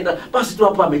ananipenda, basi tu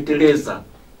hapa ameteleza.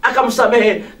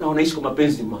 Akamsamehe na wanaishi kwa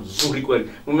mapenzi mazuri kweli.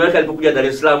 Mume wake alipokuja Dar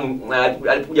es Salaam,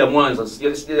 alipokuja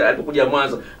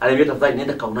Mwanza, aliniambia tafadhali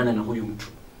nenda kaonane na huyu mtu.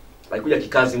 Alikuja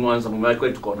kikazi Mwanza, mume wake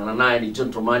kweli tukaonana naye, ni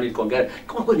gentleman, nikaongea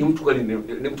kama kweli ni mtu kweli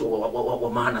ni mtu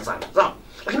wa maana sana. Sawa.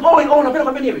 Lakini unapenda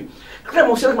kwambia hivi. Katika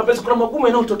mahusiano ya mapenzi kuna magumu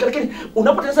yanayotokea, lakini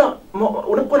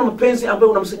unapokuwa na mapenzi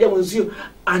ambayo unamsaidia mwenzio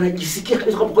anajisikia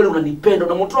kabisa kwamba kweli unanipenda,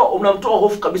 unamtoa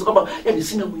hofu kabisa kwamba yani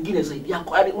sina mwingine zaidi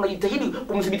yako. Yaani unajitahidi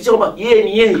kumthibitisha kwamba yeye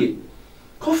ni yeye.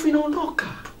 Hofu inaondoka.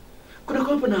 Kuna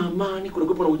kuwepo na amani, kuna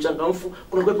kuwepo na uchangamfu,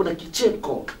 kuna kuwepo na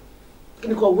kicheko.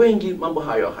 Lakini kwa wengi mambo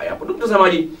hayo hayapo. Ndugu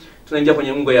mtazamaji, tunaingia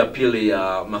kwenye mungu ya pili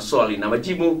ya maswali na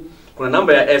majibu. Kuna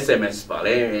namba ya SMS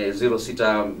pale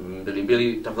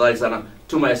 0622. Tafadhali sana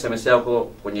tuma SMS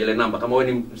yako kwenye ile namba. Kama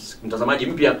wewe ni mtazamaji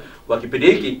mpya wa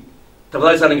kipindi hiki,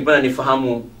 tafadhali sana ningependa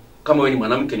nifahamu kama wewe ni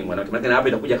mwanamke ni mwanamke. Maana hapa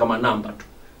itakuja kama namba tu.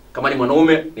 Kama ni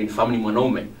mwanaume, nifahamu ni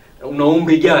mwanaume. Una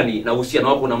umri gani na uhusiano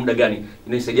wako na muda gani?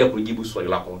 Inanisaidia kujibu swali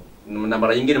lako. Na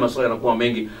mara nyingine maswali yanakuwa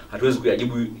mengi, hatuwezi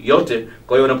kuyajibu yote.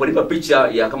 Kwa hiyo unaponipa picha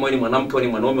ya kama wewe ni mwanamke au ni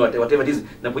mwanaume, whatever it is,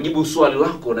 na kujibu swali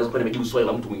lako, unaweza kuwa nimejibu swali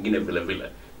la mtu mwingine vile vile.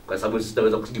 Kwa sababu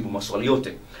sitaweza kujibu maswali yote.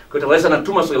 Kwa hiyo tafadhali sana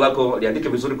tuma swali lako, liandike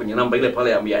vizuri kwenye namba ile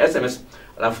pale ya SMS,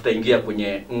 alafu tutaingia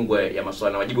kwenye ngwe ya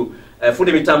maswali na majibu.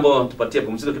 Fundi mitambo, tupatie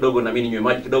pumziko kidogo na mimi ninywe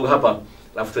maji kidogo hapa,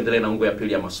 alafu tuendelee na ngwe ya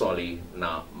pili ya maswali na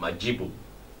majibu.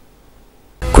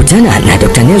 Kutana na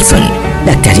Dr. Nelson,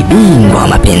 daktari bingwa wa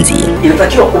mapenzi.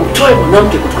 Inatakiwa kumtoa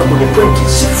mwanamke kutoka kwenye pointi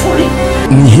sifuri.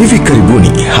 Ni hivi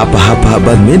karibuni hapa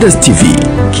Badmedas TV,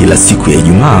 kila siku ya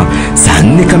Ijumaa saa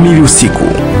 4 kamili usiku.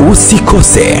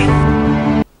 Usikose.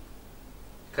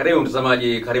 Karibu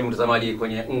mtazamaji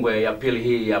kwenye ngwe ya pili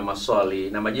hii ya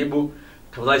maswali na majibu.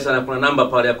 Tafadhali sana kuna namba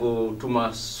pale ya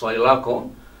kutuma swali lako.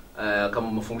 Kama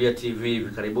umefungulia TV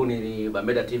hivi karibuni ni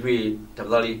Badmedas TV,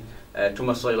 tafadhali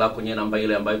tuma swali lako kwenye namba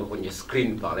ile ambayo iko kwenye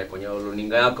screen pale kwenye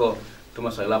runinga yako.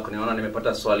 Tuma swali lako. Niona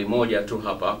nimepata swali moja tu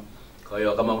hapa. Kwa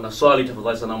hiyo kama una swali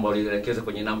tafadhali sana naomba ulielekeze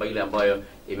kwenye namba ile ambayo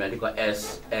imeandikwa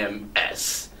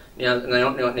SMS.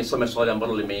 Nisome swali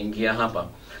ambalo limeingia hapa.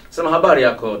 Sema, habari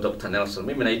yako Dr. Nelson.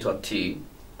 Mimi naitwa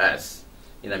TS.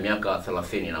 Nina miaka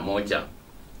 31.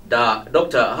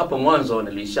 Dokta, hapo mwanzo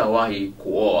nilishawahi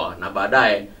kuoa na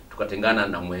baadaye tukatengana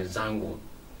na mwenzangu.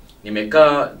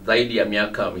 Nimekaa zaidi ya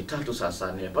miaka 3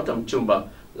 sasa, nimepata mchumba,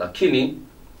 lakini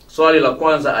swali la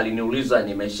kwanza aliniuliza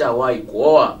nimeshawahi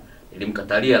kuoa.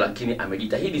 Nilimkatalia, lakini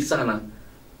amejitahidi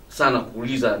sana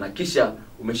kuuliza, na kisha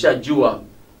umeshajua,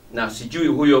 na sijui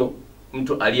huyo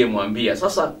mtu aliyemwambia.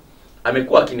 Sasa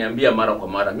amekuwa akiniambia mara kwa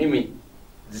mara mimi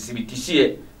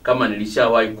zithibitishie kama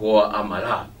nilishawahi kuoa ama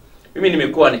la. Mimi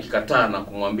nimekuwa nikikataa na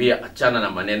kumwambia achana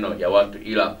na maneno ya watu,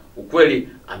 ila ukweli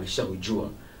ameshaujua.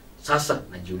 Sasa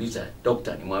najiuliza,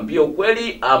 Dokta, nimwambie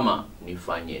ukweli ama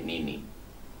nifanye nini?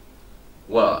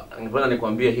 Ningependa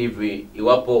nikwambie hivi,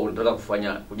 iwapo unataka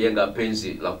kujenga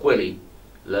penzi la kweli,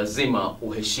 lazima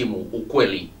uheshimu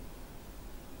ukweli.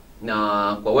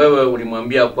 Na kwa wewe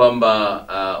ulimwambia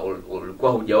kwamba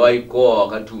ulikuwa hujawahi kuoa,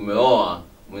 wakati umeoa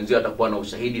mwenzio atakuwa na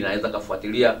ushahidi na anaweza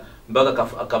kufuatilia mpaka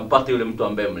akampata yule mtu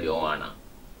ambaye mlioana,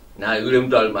 na yule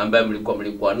mtu ambaye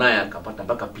mlikuwa naye akapata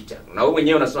mpaka picha, na wewe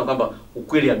mwenyewe unasema kwamba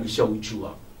ukweli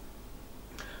ameshaujua.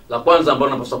 La kwanza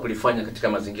ambalo unapaswa kulifanya katika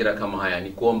mazingira kama haya ni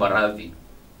kuomba radhi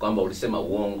kwamba ulisema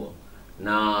uongo,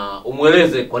 na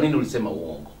umueleze kwa nini ulisema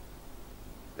uongo.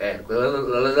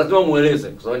 Lazima mueleze,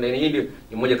 kwa sababu hii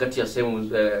ni moja kati ya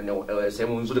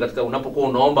sehemu nzuri katika unapokuwa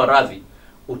unaomba radhi.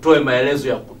 Utoe maelezo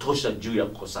ya kutosha juu ya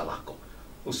kosa lako.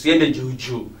 Usiende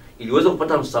juu. Ili uweze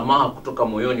kupata msamaha kutoka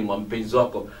moyoni mwa mpenzi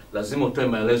wako, lazima utoe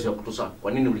maelezo ya kutosha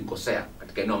kwa nini ulikosea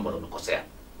katika eneo ambalo umekosea.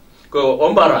 Kwa hiyo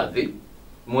omba radhi,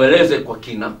 mueleze kwa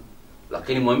kina,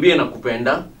 lakini mwambie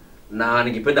nakupenda na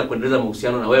ningependa kuendeleza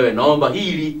mahusiano na wewe. Naomba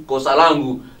hili kosa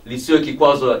langu lisiwe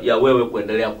kikwazo ya wewe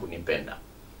kuendelea kunipenda.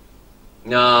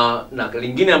 Na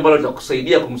lingine ambalo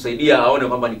litakusaidia kumsaidia aone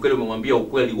kwamba ni kweli umemwambia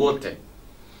ukweli wote,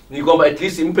 ni kwamba at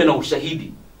least mpe na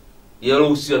ushahidi ya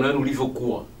uhusiano wenu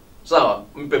ulivyokuwa. Sawa,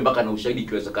 mpe mpaka na ushahidi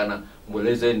ikiwezekana.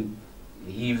 Mueleze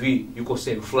hivi yuko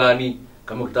sehemu fulani,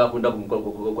 kama ukitaka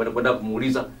kwenda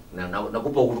kumuuliza na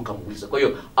nakupa uhuru kumuuliza. Kwa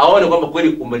hiyo aone kwamba kweli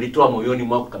umelitoa moyoni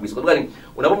mwako kabisa. Kwa sababu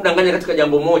unapomdanganya katika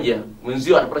jambo moja,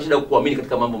 mwenzio atapata shida kuamini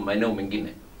katika maeneo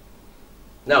mengine.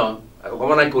 Sawa? Kwa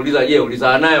maana akiuliza, je,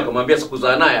 ulizaa naye? Akamwambia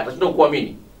sikuzaa naye, atashindwa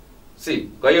kuamini.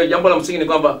 Kwa hiyo jambo la msingi ni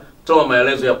kwamba toa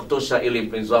maelezo ya kutosha ili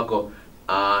mpenzi wako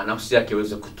nafsi yake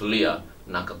iweze kutulia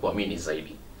na akakuamini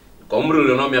zaidi. Kwa umri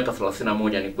ulionao miaka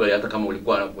 31, ni kweli hata kama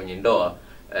ulikuwa kwenye ndoa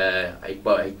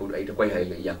haitakuwa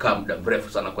yakaa muda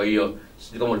mrefu sana. Kwa hiyo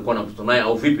sijui kama ulikuwa na mtoto naye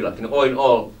au vipi, lakini all in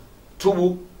all,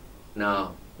 tubu na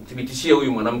mthibitishie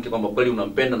huyu mwanamke kwamba kweli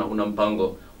unampenda na huna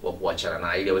mpango wa kuachana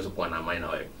naye, ili aweze kuwa na amani na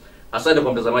wewe. Asante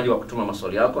kwa mtazamaji wa kutuma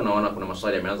maswali yako. Naona kuna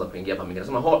maswali yameanza kuingia hapa. Mimi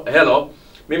nasema hello,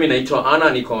 mimi naitwa Ana,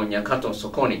 niko Nyakato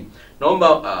sokoni.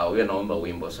 Naomba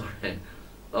wimbo, sorry.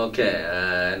 Okay,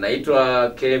 naitwa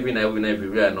Kevin na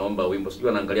Biblia, naomba wimbo. Sijui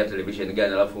anaangalia television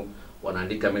gani alafu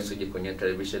wanaandika message kwenye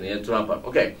television yetu hapa.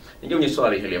 Okay, ningie kwenye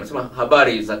swali hili. Anasema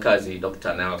habari za kazi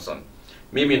Dr. Nelson.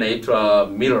 Mimi naitwa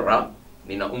Milra,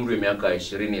 nina umri wa miaka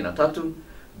 23.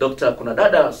 Dokta, kuna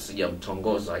dada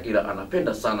sijamtongoza ila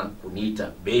anapenda sana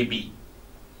kuniita baby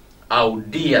au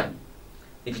dear.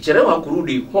 Nikichelewa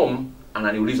kurudi home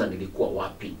ananiuliza nilikuwa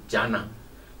wapi jana.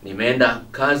 Nimeenda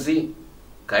kazi,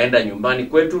 kaenda nyumbani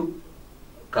kwetu,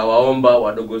 kawaomba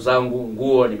wadogo zangu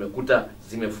nguo, nimekuta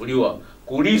zimefuliwa.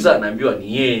 Kuuliza naambiwa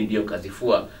ni yeye ndio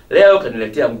kazifua. Leo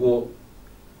kaniletea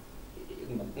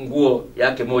nguo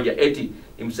yake moja eti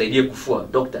nimsaidie kufua.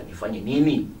 Dokta, nifanye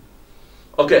nini?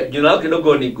 Okay, jina lake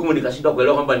kidogo ni gumu, nikashindwa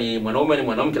kuelewa kwamba ni mwanaume ni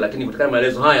mwanamke, lakini kutokana na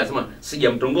maelezo haya anasema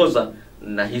sijamtongoza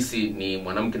na hisi ni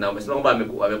mwanamke, na amesema kwamba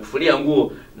amekufulia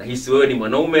nguo na hisi wewe ni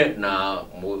mwanaume na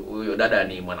huyo dada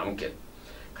ni mwanamke.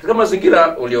 Katika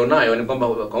mazingira ulionayo ni kwamba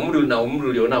kwa umri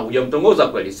ulionao hujamtongoza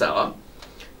kweli, sawa?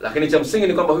 Lakini cha msingi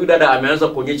ni kwamba huyu dada ameanza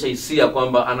kuonyesha hisia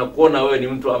kwamba anakuona wewe ni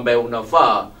mtu ambaye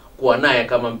unafaa kuwa naye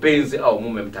kama mpenzi au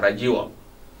mume mtarajiwa.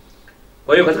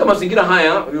 Kwa hiyo katika mazingira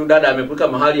haya huyu dada amekuka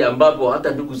mahali ambapo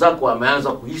hata ndugu zako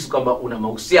ameanza kuhisi kwamba una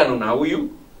mahusiano na huyu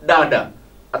dada.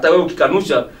 Hata wewe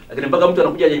ukikanusha, lakini mpaka mtu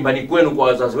anakuja nyumbani kwenu kwa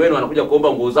wazazi wenu anakuja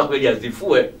kuomba nguo zako ili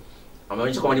azifue,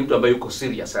 ameonyesha kwamba ni mtu ambaye yuko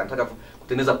serious, anataka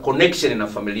kutengeneza connection na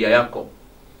familia yako.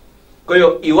 Kwa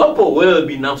hiyo iwapo wewe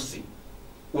binafsi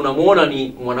unamuona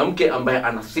ni mwanamke ambaye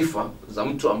ana sifa za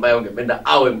mtu ambaye ungependa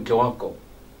awe mke wako,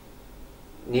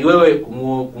 ni wewe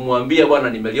kumwambia bwana,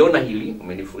 nimeliona hili,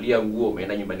 umenifulia nguo,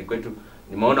 umeenda nyumbani kwetu,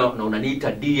 nimeona na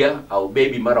unaniita dear au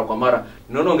baby mara kwa mara,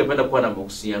 ninaona ungependa kuwa na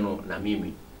mahusiano na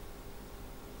mimi.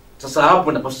 Sasa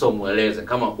hapo napaswa umueleze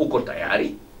kama uko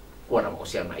tayari kuwa na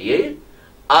mahusiano na yeye,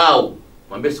 au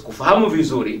mwambie sikufahamu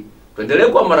vizuri, tuendelee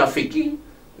kuwa marafiki,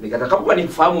 nikatakapokuwa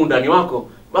nifahamu ndani wako,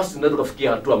 basi tunaweza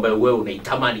kufikia hatua ambayo wewe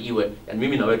unaitamani iwe, yani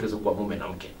mimi na wewe tuweze kuwa mume na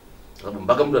mke. Sababu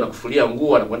mpaka mtu anakufulia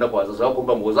nguo anakwenda kwa wazazi wako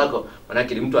kuomba nguo zako, maana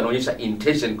yake ni mtu anaonyesha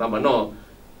intention kwamba no,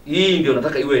 hii ndio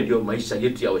nataka iwe ndio maisha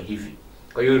yetu yawe hivi.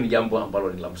 Kwa hiyo ni jambo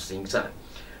ambalo ni la msingi sana.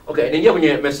 Okay, niingia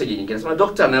kwenye message nyingine. Nasema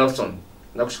Dr. Nelson,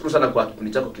 nakushukuru sana kwa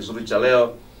kipindi chako kizuri cha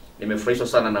leo. Nimefurahishwa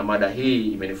sana na mada hii,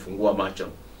 imenifungua macho.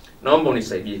 Naomba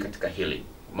unisaidie katika hili.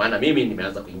 Maana mimi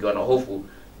nimeanza kuingiwa na hofu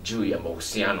juu ya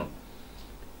mahusiano.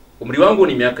 Umri wangu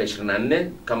ni miaka 24.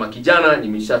 Kama kijana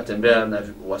nimeshatembea na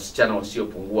wasichana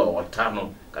wasiopungua 5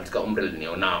 katika umri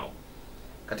nilionao.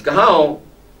 Katika hao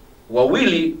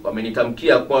wawili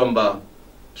wamenitamkia kwamba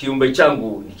kiumbe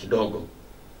changu ni kidogo.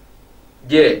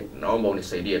 Je, naomba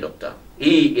unisaidie dokta.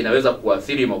 Hii inaweza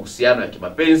kuathiri mahusiano ya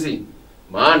kimapenzi?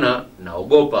 Maana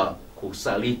naogopa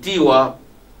kusalitiwa.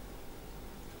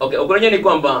 Okay, ukweli ni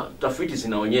kwamba tafiti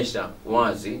zinaonyesha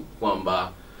wazi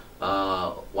kwamba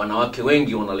wanawake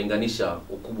wengi wanalinganisha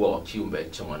ukubwa wa kiumbe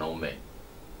cha mwanaume.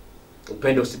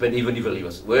 Upende usipende, hivyo ndivyo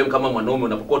ilivyo. Wewe kama mwanaume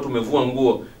unapokuwa tumevua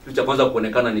nguo, kitu cha kwanza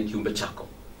kuonekana ni kiumbe chako.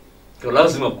 Kwa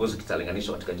lazima kuweza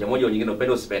kitalinganishwa katika njia moja au nyingine,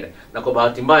 upende usipende. Na kwa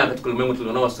bahati mbaya katika ulimwengu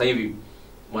tulionao sasa hivi,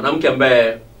 mwanamke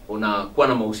ambaye unakuwa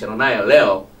na mahusiano naye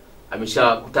leo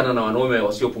ameshakutana na wanaume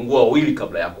wasiopungua 2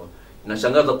 kabla yako.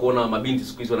 Inashangaza kuona mabinti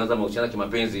siku hizi wanaanza mahusiano ya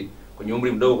kimapenzi kwenye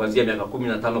umri mdogo kuanzia miaka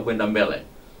 15 kwenda mbele.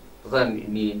 Sasa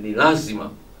ni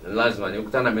lazima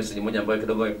nikutana na message moja ambayo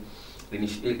kidogo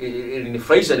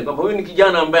ilinifurahisha. Ni kwamba huyu ni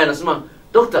kijana ambaye anasema,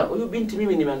 "Dokta, huyu binti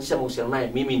mimi nimeanzisha mahusiano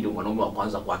naye, mimi ndio mwanaume wa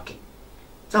kwanza kwake.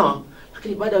 Sawa,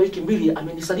 lakini baada ya wiki 2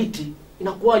 amenisaliti.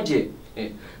 Inakuaje?"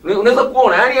 Unaweza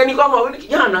kuona yani kama huyu ni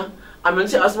kijana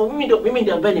ameanzisha, asema mimi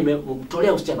ndio ambaye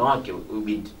nimemtolea uhusiano wake huyu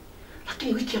binti.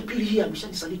 Lakini wiki ya 2 hii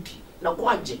ameshanisaliti.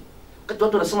 Inakuaje? Wakati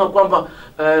watu wanasema kwamba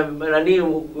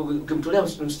ukimtolea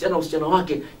uhusiano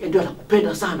wake yeye ndio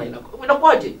anakupenda sana,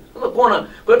 inakuaje? Unaweza kuona.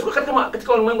 Kwa hiyo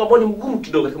katika ulimwengu ambao ni mgumu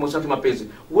kidogo katika mahusiano ya mapenzi,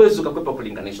 uwezo ukakwepa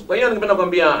kulinganisha. Kwa hiyo ningependa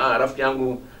kuambia rafiki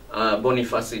yangu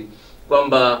Boniface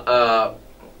kwamba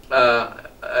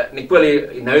ni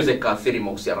kweli inaweza ikaathiri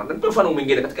mahusiano. Na mfano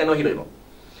mwingine katika eneo hilo.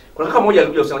 Kuna kaka mmoja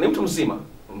alikuja kusema, ni mtu mzima,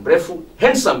 mrefu,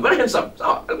 handsome, very handsome.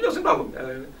 Sawa, alikuja kusema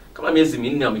kama miezi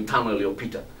 4 au 5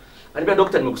 iliyopita. Ananiambia,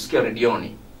 "Dokta, nimekusikia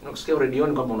redioni. Nimekusikia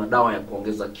redioni kwamba una dawa ya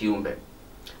kuongeza kiumbe."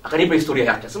 Akanipa historia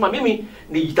yake. Anasema, "Mimi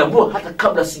nijitambua hata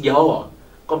kabla sijaoa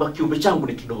kwamba kiumbe changu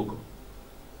ni kidogo.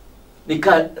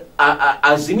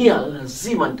 Azimia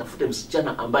lazima nitafute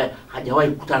msichana ambaye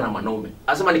hajawahi kukutana na mwanaume."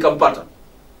 Anasema nikampata.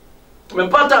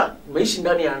 Tumempata, nimeishi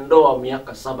ndani ya ndoa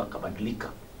miaka 7 kabadilika.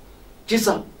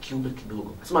 Kisa kiumbe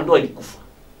kidogo. Anasema ndoa ilikufa.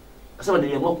 Anasema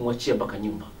niliamua kumwachia mpaka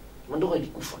nyumba. Ndoa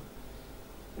ilikufa.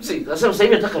 Sasa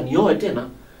hivi nataka nioe tena,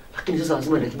 lakini sasa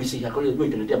lazima nirekebishe hili, kwa hiyo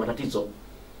italetea matatizo.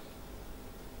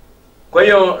 Kwa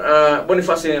hiyo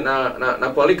Boniface na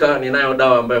kualika, ninayo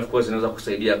dawa ambayo of course inaweza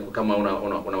kusaidia kama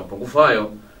una upungufu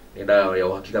hayo. Ni dawa ya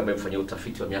uhakika ambayo imefanyia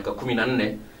utafiti wa miaka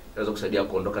 14, inaweza kusaidia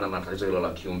kuondokana na tatizo hilo la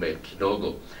kiumbe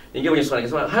kidogo. Ningia kwenye swali,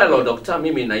 nikasema, "Hello doctor,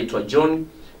 mimi naitwa John,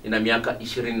 nina miaka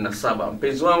 27.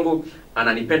 Mpenzi wangu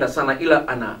ananipenda sana ila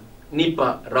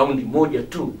ananipa raundi 1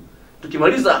 tu.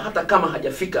 Tukimaliza hata kama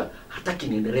hajafika, hataki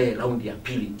niendelee raundi ya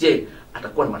 2. Je,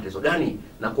 atakuwa na matatizo gani?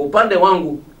 Na kwa upande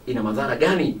wangu ina madhara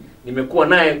gani? Nimekuwa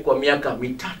naye kwa miaka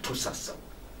 3 sasa."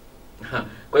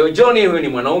 Kwa hiyo John huyu ni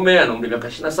mwanaume, ana umri wa miaka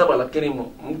 27, lakini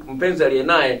mpenzi aliye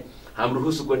naye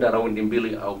hamruhusu kwenda raundi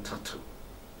 2 au 3.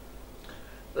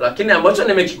 Lakini ambacho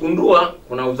nimekigundua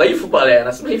kuna udhaifu pale.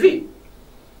 Anasema hivi,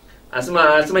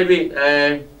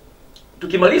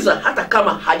 tukimaliza hata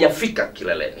kama hajafika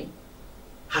kileleni,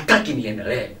 hataki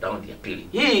niendelee raundi ya 2.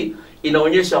 Hii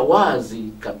inaonyesha wazi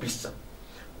kabisa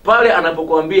pale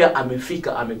anapokuambia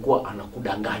amefika, amekuwa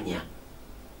anakudanganya.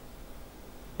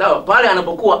 Sawa, pale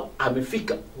anapokuwa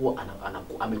amefika huwa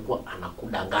amekuwa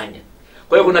anakudanganya.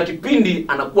 Kwa hiyo kuna kipindi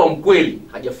anakuwa mkweli,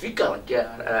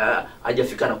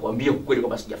 hajafika anakuambia ukweli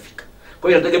kwamba sijafika. Kwa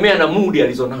hiyo inategemea na mood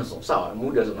alizonazo. Sawa,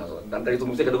 mood alizonazo.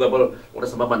 Nitalizungumzia kidogo hapo,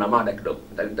 unasambamba na mada kidogo.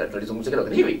 Nitalizungumzia kidogo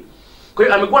hivi. Kwa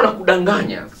hiyo amekuwa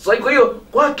anakudanganya. Sasa kwa hiyo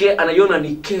kwake anaiona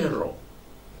ni kero.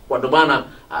 Kwa ndo maana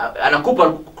anakupa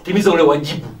kutimiza ule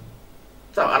wajibu.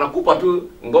 Sawa, anakupa tu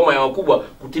ngoma ya wakubwa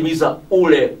kutimiza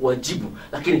ule wajibu,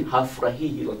 lakini hafurahii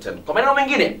hilo tena. Kwa maneno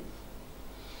mengine,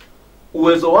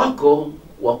 uwezo wako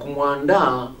wa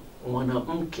kumwandaa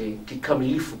mwanamke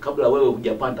kikamilifu kabla wewe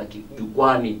hujapanda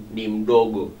jukwani ni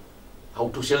mdogo,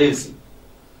 hautoshelezi.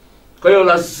 Kwa hiyo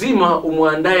lazima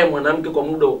umwandae mwanamke kwa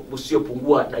muda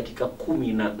usiopungua dakika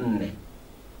 14.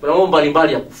 Kuna mambo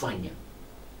mbalimbali ya kufanya.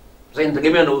 Sasa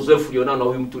inategemea na uzoefu ulionao na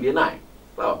huyu mtu uliye naye.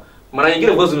 Sawa? Mara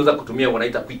nyingine wewe unaweza kutumia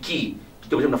wanaita quickie,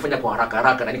 kitu ambacho mnafanya kwa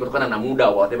haraka na ni kutokana na muda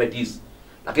wa whatever it is.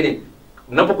 Lakini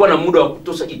mnapokuwa na muda wa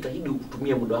kutosha, jitahidi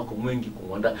kutumia muda wako mwingi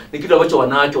kumwandaa. Ni kitu ambacho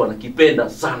wanawake wanakipenda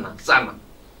sana.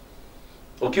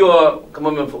 Ukiwa kama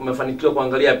umefanikiwa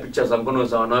kuangalia picha za ngono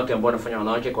za wanawake ambao wanafanya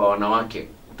wanawake kwa wanawake,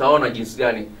 utaona jinsi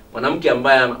gani mwanamke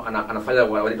ambaye anafanya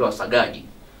wanaitwa wasagaji,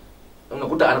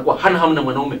 unakuta anakuwa hana hamna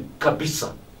mwanaume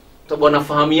kabisa, sababu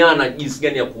wanafahamiana jinsi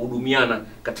gani ya kuhudumiana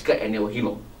katika eneo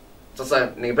hilo.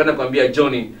 Sasa ningependa kuambia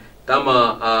Johnny,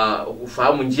 kama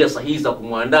ufahamu njia sahihi za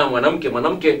kumwandaa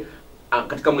mwanamke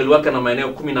katika mwili wake na maeneo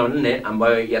 14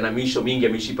 ambayo yana miisho mingi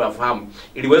ya mishipa ya fahamu,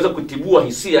 ili uweze kutibua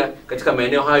hisia katika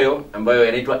maeneo hayo ambayo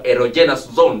yanaitwa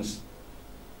erogenous zones.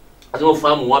 Lazima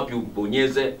ufahamu wapi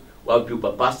ubonyeze, wapi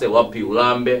upapase, wapi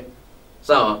ulambe,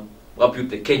 sawa, wapi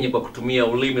utekenye kwa kutumia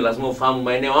ulimi. Lazima ufahamu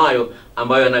maeneo hayo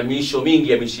ambayo yana miisho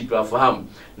mingi ya mishipa ya fahamu.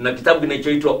 Na kitabu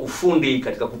kinachoitwa Ufundi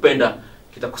katika Kupenda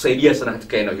kitakusaidia sana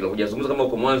katika eneo hilo. Hujazungumza kama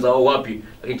uko Mwanza au wapi,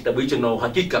 lakini kitabu hicho na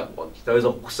uhakika kitaweza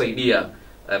kukusaidia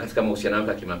katika mahusiano yako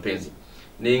ya kimapenzi.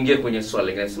 Niingie kwenye swali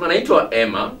lingine. Sema, naitwa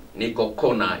Emma, niko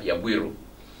kona ya Bwiru.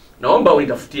 Naomba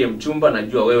unitafutie mchumba.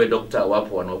 Najua wewe dokta,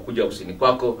 wapo wanaokuja usini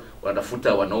kwako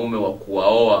wanatafuta wanaume wa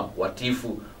kuwaoa,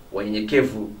 watifu,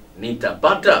 wanyenyekevu,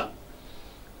 nitapata?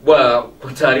 Kwa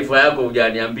taarifa yako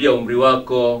hujaniambia umri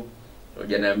wako,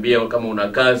 hujaniambia kama una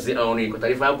kazi au ni. Kwa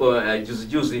taarifa yako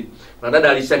juzi na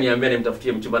dada alishaniambia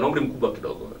nimtafutie mchumba na umri mkubwa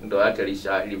kidogo, ndio yake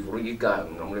ilivurugika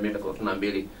na umri miaka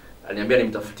 32. Aliniambia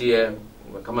nimtafutie,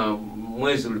 kama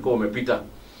mwezi ulikuwa umepita,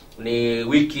 ni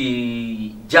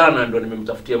wiki jana ndo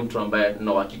nimemtafutia mtu ambaye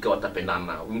na uhakika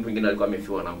watapendana. Mtu mwingine alikuwa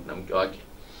amefiwa na mke wake.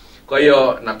 Kwa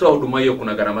hiyo natoa huduma hiyo,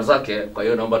 kuna gharama zake. Kwa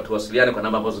hiyo naomba tuwasiliane kwa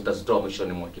namba ambazo tutazitoa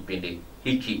mwishoni mwa kipindi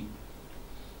hiki.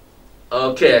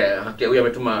 Okay, huyu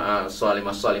ametuma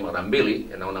maswali mara mbili.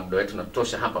 Naona muda wetu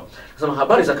unatosha hapa. Nasema,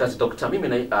 habari za kazi dokta, mimi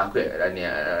na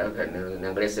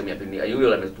niangalia sehemu ya pili.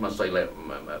 Yule ametuma swali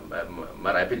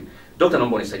mara ya pili. Dokta,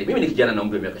 naomba unisaidie. Mimi ni kijana na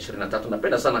umri wa miaka 23,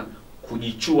 napenda sana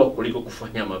kujichua kuliko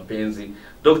kufanya mapenzi.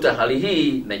 Dokta, hali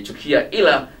hii naichukia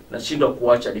ila nashindwa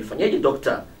kuacha. Nifanyeje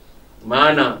dokta?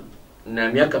 Maana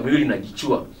na miaka 2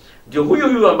 najichua. Ndio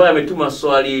huyu ambaye ametuma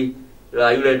swali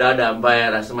la yule dada ambaye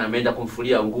anasema ameenda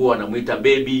kumfulia nguo, anamuita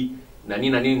baby na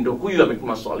nini, ndio huyu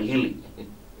ametuma swali hili.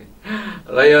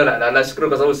 Kwa hiyo nashukuru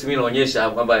kwa sababu simu inaonyesha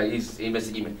kwamba hii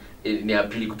message ni ya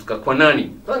pili kutoka kwa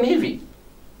nani. Sasa ni hivi,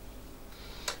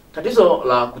 tatizo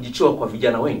la kujichua kwa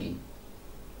vijana wengi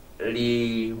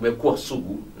limekuwa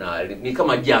sugu na ni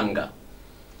kama janga.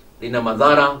 Lina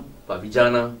madhara kwa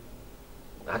vijana,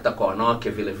 hata kwa wanawake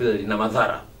vile vile lina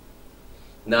madhara.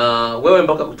 Na wewe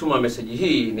mpaka kutuma message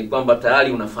hii ni kwamba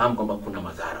tayari unafahamu kwamba kuna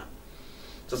madhara.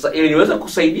 Sasa ili niweze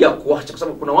kusaidia kuacha, kwa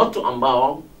sababu kuna watu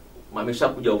ambao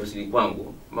wameshakuja ofisini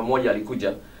kwangu. Mmoja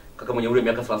alikuja, kaka mwenye umri wa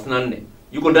miaka 34,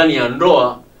 yuko ndani ya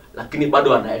ndoa lakini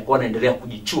bado anaendelea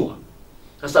kujichua.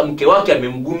 Sasa mke wake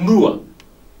amemgundua,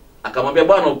 akamwambia,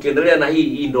 bwana, ukiendelea na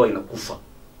hii ndoa inakufa.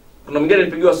 Kuna mwingine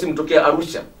alipigiwa simu tokea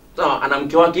Arusha, sawa, ana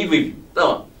mke wake hivi,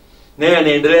 sawa, naye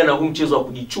anaendelea na huu mchezo wa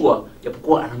kujichua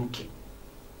japokuwa ana mke.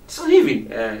 Sasa hivi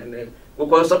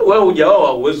kwa sababu wewe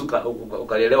hujaoa uwezo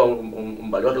ukaelewa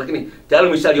umbali wake, lakini tayari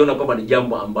umeshaliona kwamba ni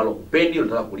jambo ambalo upendi,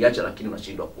 unataka kuliacha lakini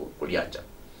unashindwa kuliacha.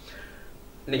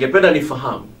 Ningependa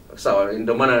nifahamu, sawa,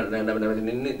 ndio maana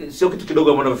sio kitu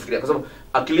kidogo ambao unafikiria, kwa sababu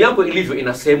akili yako ilivyo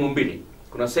ina sehemu mbili.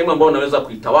 Kuna sehemu ambayo unaweza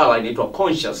kuitawala, inaitwa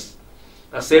conscious,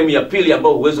 na sehemu ya pili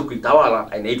ambayo huwezi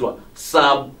kuitawala inaitwa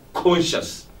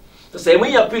subconscious. Sasa sehemu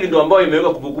hii ya pili ndio ambayo imeweka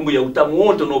kumbukumbu ya utamu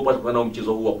wote unaopata kwa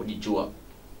mchezo huu wa kujichua.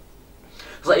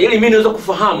 Sasa ili mimi niweze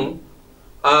kufahamu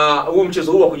huu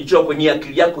mchezo huu wa kujichua kwenye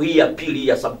akili yako hii ya pili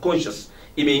ya subconscious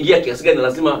imeingia kiasi gani,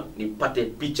 lazima nipate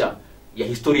picha ya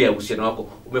historia ya uhusiano wako.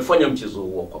 Umefanya mchezo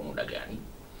huo kwa muda gani?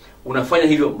 Unafanya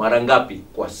hivyo mara ngapi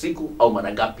kwa siku au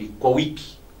mara ngapi kwa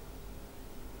wiki?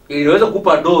 Ili niweze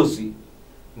kukupa dozi,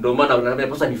 ndio maana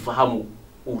napaswa nifahamu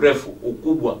urefu,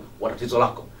 ukubwa wa tatizo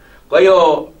lako. Kwa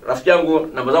hiyo rafiki yangu,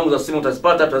 namba zangu za simu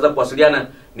utazipata, tutaweza kuwasiliana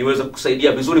niweze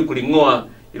kukusaidia vizuri kulingoa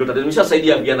hilo tatizo.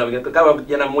 Nimeshasaidia vijana, kama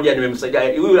jana mmoja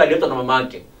nimemsaidia. Huyu aliletwa na mama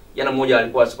yake. Jana mmoja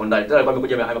alikuwa sekondari. Tena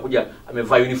alikuwa amekuja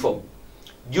amevaa uniform.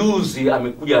 Juzi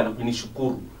amekuja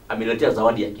ananishukuru, ameletea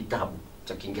zawadi ya kitabu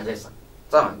cha Kiingereza.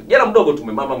 Sawa, jana mdogo tu,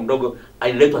 mama mdogo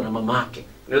aliletwa na mama yake.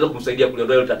 Niweza kumsaidia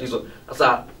kuliondoa hilo tatizo.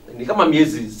 Sasa ni kama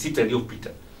miezi 6 iliyopita.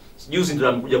 Juzi ndio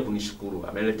amekuja kunishukuru,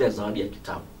 ameletea zawadi ya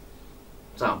kitabu.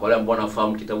 Sawa, kwa wale ambao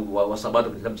wanafahamu kitabu wa Sabato,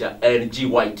 kitabu cha N.G.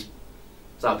 White.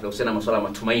 Sawa, kinahusiana na masuala ya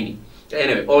matumaini.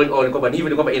 Anyway, all kwamba hivi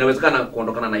ni kwamba inawezekana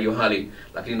kuondokana na hiyo hali,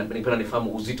 lakini napenda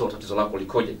nifahamu uzito wa tatizo lako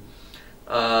likoje.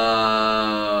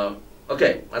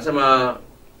 Okay, nasema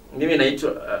mimi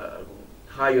naitwa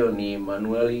hayo ni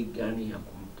Manueli gani ya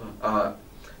kumpa.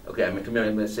 Okay,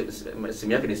 ametumia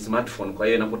simu yake ni smartphone, kwa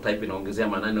hiyo inapo type inaongezea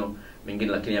maneno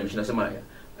mengine, lakini ameshinasema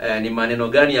ni maneno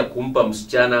gani ya kumpa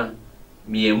msichana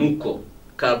miemuko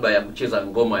kabla ya kucheza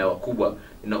ngoma ya wakubwa.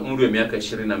 Nina umri wa miaka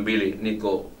 22,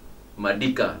 niko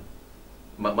maduka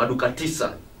 9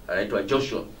 anaitwa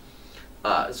Joshua.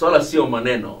 Swala sio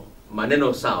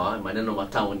maneno sawa, maneno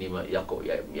matamu ni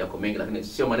yako mengi, lakini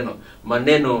sio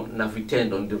maneno na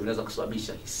vitendo ndio vinaweza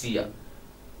kusababisha hisia,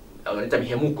 wanaita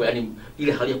mihemuko, yani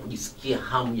ile hali ya kujisikia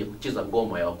hamu ya kucheza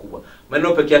ngoma ya wakubwa.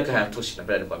 Maneno peke yake hayatoshi,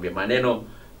 napenda nikwambie, maneno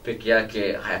peke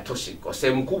yake hayatoshi. Kwa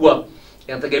sehemu kubwa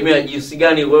inategemea jinsi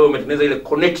gani wewe umetengeneza ile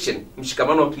connection,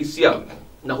 mshikamano wa kihisia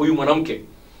na huyu mwanamke.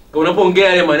 Kwa unapoongea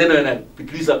yale maneno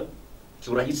yanapitiliza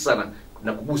kiurahisi sana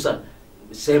na kugusa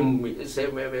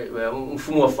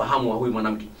mfumo wa fahamu wa huyu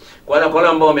mwanamke. Kwa wale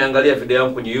ambao wameangalia video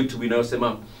yangu kwenye YouTube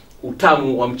inayosema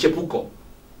utamu wa mchepuko,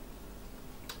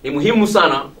 ni muhimu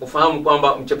sana kufahamu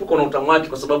kwamba mchepuko una utamu wake.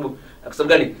 Kwa sababu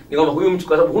gani? Ni kwamba huyu mtu,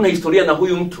 kwa sababu huna historia na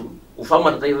huyu mtu,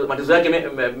 ufahamu matatizo yake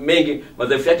mengi,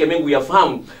 madhaifu yake mengi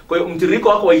uyafahamu. Kwa hiyo mtiririko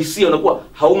wako wa hisia unakuwa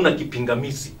hauna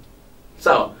kipingamizi.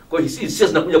 Sawa? Kwa hiyo hisia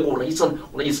zinakuja kwa urahisi,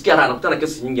 unajisikia raha. Nakutana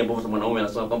kesi nyingi ambapo mwanaume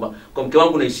anasema kwamba kwa mke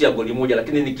wangu naishia goli moja,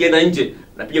 lakini nikienda nje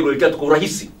napiga goli 3 kwa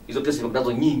urahisi. Hizo kesi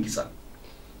zinazo nyingi sana.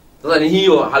 Sasa ni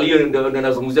hiyo hali hiyo ndio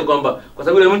ninazungumzia kwamba kwa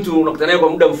sababu yule mtu unakutana naye kwa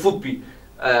muda mfupi,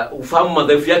 ufahamu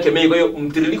madhaifu yake mengi, kwa hiyo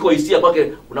mtiririko wa hisia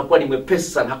kwake unakuwa ni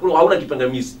mwepesi sana, hauna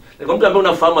kipingamizi. Na kwa mtu ambaye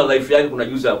unafahamu madhaifu yake, kuna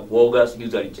juzi ya kuoga,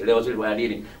 juzi alichelewa, sio ya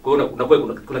nini, kwa hiyo unakuwa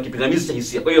kuna kipingamizi cha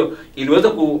hisia. Kwa hiyo iliweza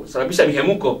kusababisha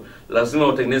mihemuko, lazima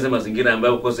utengeneze mazingira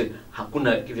ambayo ukose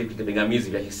hakuna kipingamizi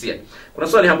vya hisia. Kuna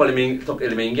swali hapa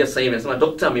limeingia sasa hivi, nasema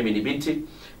Dr. mimi ni binti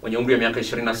mwenye umri wa miaka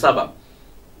 27.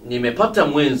 Nimepata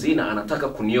mwenzi na anataka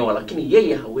kunioa, lakini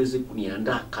yeye hawezi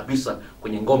kuniandaa kabisa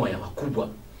kwenye ngoma ya wakubwa.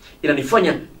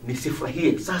 Inanifanya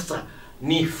nisifurahie. Sasa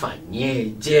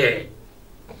nifanyeje?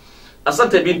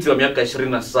 Asante binti wa miaka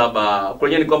 27.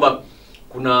 Kwenye ni kwamba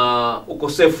kuna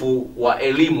ukosefu wa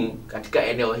elimu katika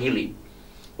eneo hili.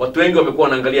 Watu wengi wamekuwa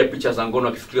wanaangalia picha za ngono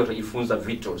wakifikiria watajifunza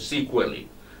vitu. Si kweli.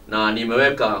 Na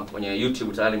nimeweka kwenye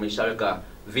YouTube, tayari nimeshaweka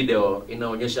video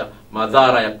inaonyesha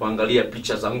madhara ya kuangalia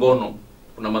picha za ngono.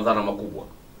 Kuna madhara makubwa.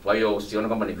 Kwa hiyo usione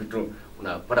kwamba ni vitu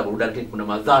unapata burudani, lakini kuna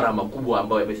madhara makubwa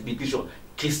ambayo yamethibitishwa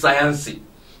kisayansi.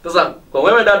 Sasa kwa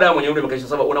wewe dada mwenye umri wa miaka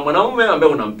 27, una mwanaume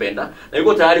ambaye unampenda na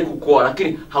yuko tayari kukoa,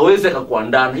 lakini hawezi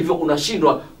akakuandaa, na hivyo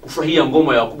unashindwa kufurahia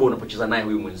ngoma ya wakubwa unapocheza naye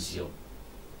huyu mwenzio.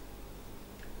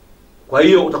 Kwa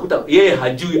hiyo utakuta yeye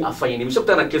hajui afanye.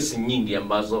 Nimeshakutana na kesi nyingi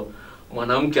ambazo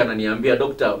mwanamke ananiambia,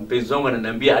 Dr. mpenzi wangu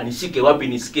ananiambia anishike wapi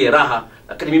nisikie raha,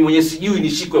 lakini mimi mwenyewe sijui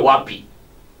nishikwe wapi.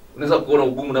 Unaweza kuona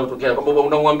ugumu unaotokea kwamba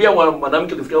unamwambia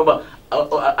mwanamke kufikiria kwamba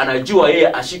anajua yeye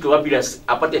ashike wapi ili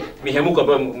apate mihemuko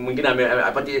ambayo mwingine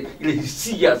apate ile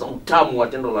hisia za utamu wa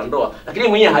tendo la ndoa, lakini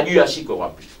mwenyewe hajui ashike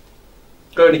wapi.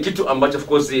 Kwa hiyo ni kitu ambacho of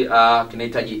course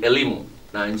kinahitaji elimu,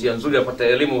 na njia nzuri ya kupata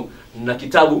elimu na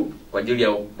kitabu kwa ajili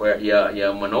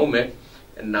ya mwanaume,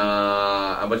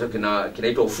 na ambacho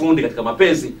kinaitwa Ufundi katika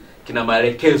Mapenzi. Kina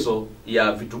maelekezo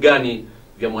ya vitu gani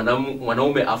vya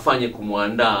mwanaume afanye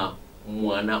kumwandaa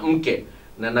mwanamke,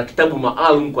 na kitabu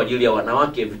maalum kwa ajili ya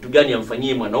wanawake, vitu gani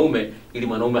amfanyie mwanaume ili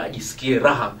mwanaume ajisikie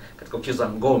raha katika kucheza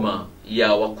ngoma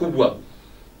ya wakubwa.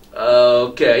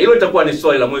 Okay, hilo litakuwa ni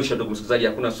swali la mwisho ndugu msikilizaji.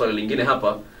 Hakuna swali lingine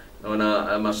hapa.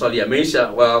 Naona maswali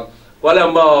yameisha. Wale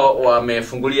ambao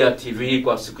wamefungulia TV hii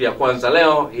kwa siku ya kwanza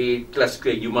leo, kila siku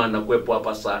ya Ijumaa na kuwepo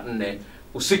hapa saa 4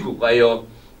 usiku. Kwa hiyo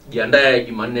jiandae,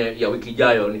 Jumanne ya wiki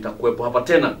ijayo nitakuwepo hapa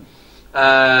tena.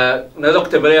 Unaweza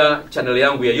kutembelea channel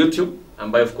yangu ya YouTube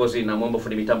ambayo of course naomba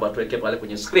fundi mitambo atuweke pale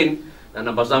kwenye screen, na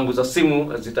namba zangu za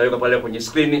simu zitaweka pale kwenye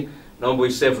screen. Naomba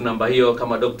usave namba hiyo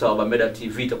kama Dr. Obameda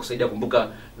TV, itakusaidia kumbuka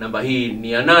namba hii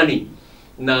ni ya nani.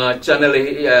 Na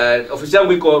channel ofisi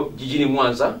yangu iko jijini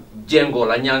Mwanza, jengo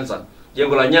la Nyanza.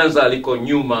 Jengo la Nyanza liko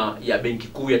nyuma ya Benki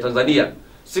Kuu ya Tanzania.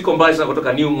 Siko mbali sana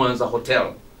kutoka New Mwanza Hotel.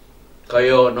 Kwa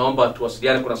hiyo naomba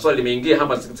tuwasiliane. Kuna swali limeingia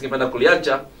hapa singependa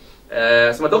kuliacha.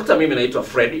 Sema Dr. mimi naitwa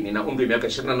Freddy, nina umri wa miaka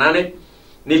 28.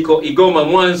 Niko Igoma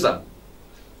Mwanza.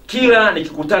 Kila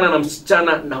nikikutana na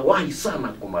msichana nawahi sana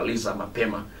kumaliza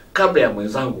mapema kabla ya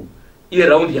mwenzangu. Ile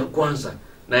raundi ya kwanza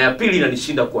na ya pili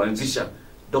inanishinda kuanzisha.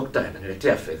 Dr.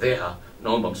 ananiletea fedheha,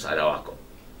 naomba msaada wako.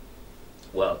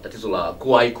 Tatizo la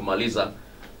kuwahi kumaliza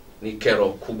ni kero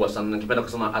kubwa sana. Ningependa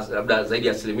kusema labda zaidi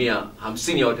ya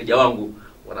 50% ya wateja wangu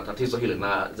wana tatizo hili,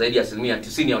 na zaidi ya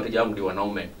 90% ya wateja wangu ni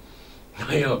wanaume.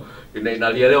 Kwa hiyo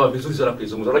inalielewa vizuri sana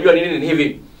kuizungumza. Unajua nini ni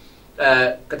hivi?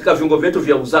 Katika viungo vyetu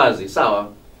vya uzazi, sawa?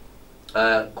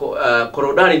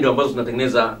 Korodani ndio ambazo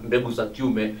zinatengeneza mbegu za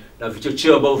kiume na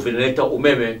vichocheo ambavyo vinaleta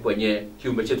umeme kwenye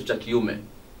kiumbe chetu cha kiume.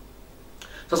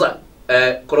 Sasa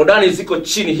korodani ziko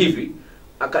chini hivi.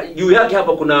 Juu yake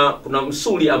hapa kuna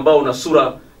msuli ambao una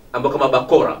sura ambao kama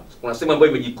bakora. Kuna sehemu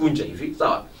ambayo imejikunja hivi,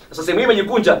 sawa? Sasa sehemu hii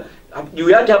imejikunja, juu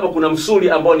yake hapa kuna msuli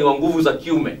ambao ni wa nguvu za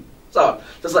kiume. Sawa?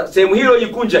 Sasa sehemu hiyo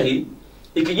ijikunja hii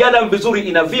Ikijaa damu vizuri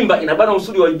inavimba, inabana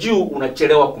msuli wa juu,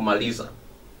 unachelewa kumaliza.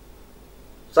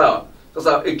 Sawa?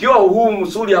 Sasa ikiwa huu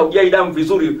msuli haujai damu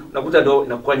vizuri, unakuta ndio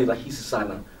inakuwa ni rahisi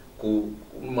sana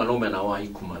mwanaume anawahi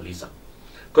kumaliza.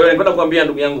 Kwa hiyo nipenda kuambia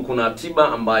ndugu yangu, kuna tiba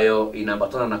ambayo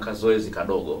inaambatana na kazoezi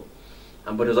kadogo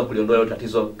ambayo inaweza kuliondoa hilo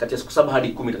tatizo kati ya siku 7 hadi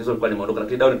 10 tatizo lilikuwa limeondoka.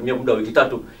 Lakini dawa inatumia muda wa wiki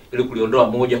 3 ili kuliondoa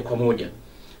moja kwa moja.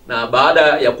 Na baada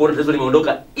ya kuona tatizo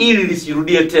limeondoka, ili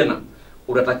lisirudie tena,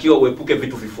 unatakiwa uepuke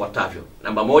vitu vifuatavyo.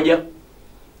 Namba 1,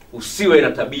 usiwe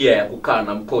na tabia ya kukaa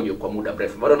na mkojo kwa muda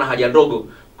mrefu. Bado na haja ndogo,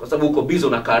 kwa sababu uko busy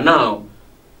unakaa nao,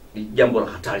 ni jambo la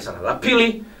hatari sana. La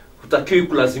pili, hutakiwi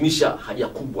kulazimisha haja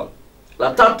kubwa.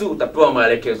 La tatu, utapewa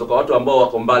maelekezo kwa watu ambao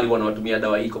wako mbali wanawatumia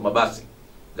dawa hii kwa mabasi.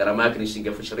 Gharama yake ni shilingi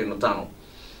 25,000.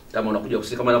 Kama unakuja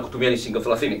kusika kama nakutumia ni shilingi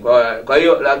 30. Kwa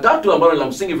hiyo la tatu ambalo la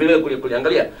msingi vile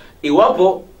kuliangalia,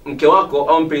 iwapo mke wako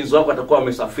au mpenzi wako atakuwa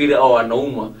amesafiri au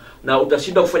anaumwa na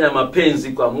utashindwa kufanya mapenzi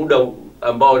kwa muda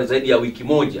ambao ni zaidi ya wiki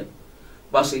moja,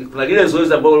 basi kuna lile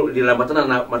zoezi ambalo linaambatana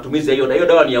na matumizi ya hiyo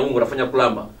dawa. Ni ya ungu, unafanya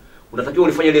kulamba. Unatakiwa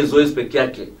ulifanye ile zoezi peke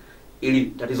yake ili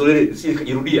tatizo lile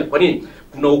lisikajirudia. Kwa nini?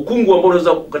 Kuna ukungu ambao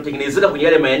unaweza ukatengenezeka kwenye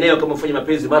yale maeneo kama ufanye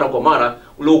mapenzi mara kwa mara.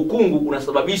 Ule ukungu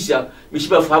unasababisha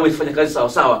mishipa ya fahamu isifanye kazi sawa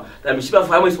sawa. Na mishipa ya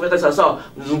fahamu isifanye kazi sawa sawa,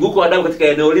 mzunguko wa damu katika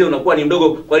eneo lile unakuwa ni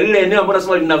mdogo. Kwa lile eneo ambalo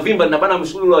nasema linavimba, linabana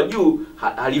msuli wa juu,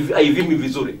 haivimbi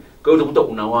vizuri. Kwa hiyo utakuta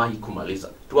unawahi kumaliza.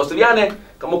 Tuwasiliane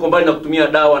kama uko mbali na kutumia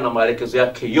dawa na maelekezo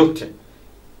yake yote.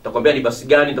 Nitakwambia ni basi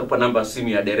gani, nitakupa namba ya simu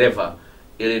ya dereva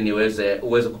ili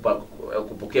uweze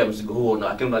kupokea mzigo huo, na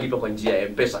lakini unalipa kwa njia ya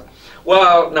M-Pesa.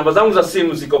 Namba zangu za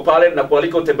simu ziko pale, na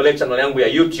kualika utembelee channel yangu ya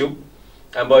YouTube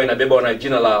ambayo inabeba na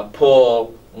jina la Paul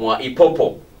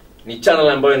Mwaipopo. Ni channel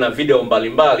ambayo ina video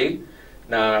mbalimbali,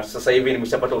 na sasa hivi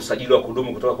nimeshapata usajili wa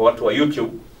kudumu kutoka kwa watu wa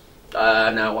YouTube,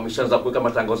 na wameshaanza kuweka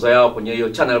matangazo yao kwenye hiyo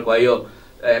channel. Kwa hiyo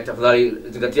tafadhali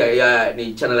zingatia,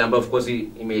 ni channel ambayo of course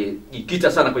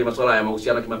imejikita sana kwenye masuala ya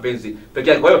mahusiano kimapenzi pekee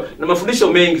yake. Kwa hiyo na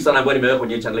mafundisho mengi sana ambayo nimeweka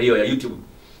kwenye channel hiyo ya YouTube.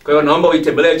 Kwa hiyo naomba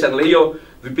uitembelee channel hiyo.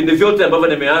 Vipindi vyote ambavyo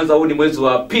nimeanza, huu ni mwezi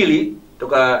wa pili,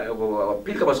 toka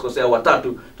pili kama sikosea, wa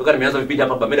 3 toka nimeanza vipindi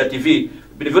hapa Bameda TV.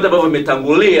 Vipindi vyote ambavyo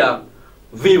vimetangulia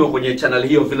vimo kwenye channel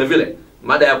hiyo vile vile.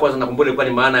 Mada ya kwanza nakumbuka ilikuwa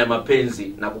ni maana ya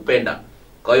mapenzi na kupenda.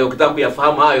 Kwa hiyo ukitaka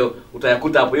kuyafahamu hayo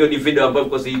utayakuta hapo. Hiyo ni video ambayo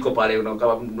kwa sababu iko pale,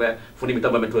 kama fundi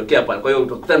mitambo ametuwekea pale. Kwa hiyo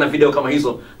utakutana na video kama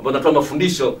hizo ambazo natoa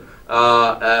mafundisho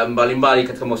mbalimbali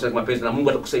katika mahusiano ya mapenzi, na Mungu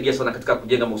atakusaidia sana katika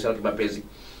kujenga mahusiano ya mapenzi.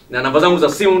 Na namba zangu za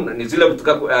simu ni zile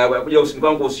kutoka kuja usini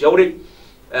kwangu ushauri.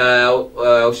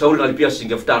 Ushauri nalipia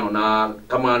shilingi 5,000, na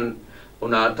kama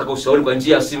unataka ushauri kwa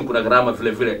njia ya simu kuna gharama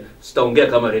vile vile. Sitaongea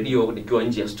kama radio nikiwa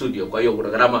nje ya studio. Kwa hiyo kuna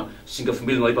gharama shilingi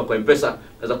 2,000 unalipa kwa M-Pesa,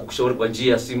 naweza kukushauri kwa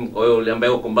njia ya simu. Kwa hiyo yule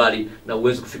ambaye uko mbali na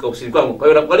uweze kufika usini kwangu. Kwa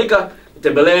hiyo nakualika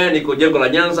nitembelee, niko jengo la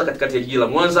Nyanza katikati ya jiji la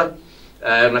Mwanza.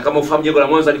 Na kama ufahamu jengo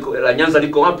la Nyanza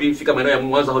liko wapi, fika maeneo ya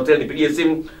Mwanza Hotel nipigie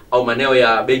simu, au maeneo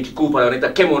ya Benki Kuu pale wanaita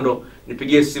Kemondo,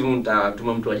 nipigie simu,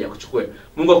 nitatuma mtu aje akuchukue.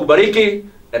 Mungu akubariki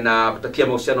na kutakia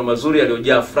mahusiano mazuri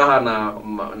yaliyojaa furaha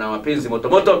na mapenzi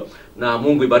moto, na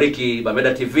Mungu ibariki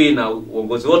Bameda TV na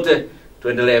uongozi wote.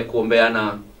 Tuendelee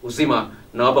kuombeana uzima,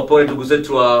 na wapa pole ndugu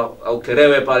zetu wa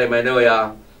Ukerewe pale maeneo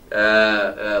ya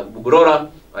Bugurora,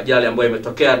 ajali ambayo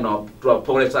imetokea, na tuwa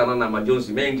pole sana na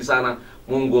majonzi mengi sana.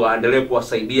 Mungu aendelee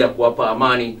kuwasaidia, kuwapa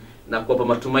amani na kuwapa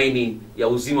matumaini ya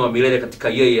uzima wa milele katika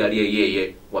yeye aliye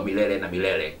yeye wa milele na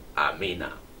milele. Amina.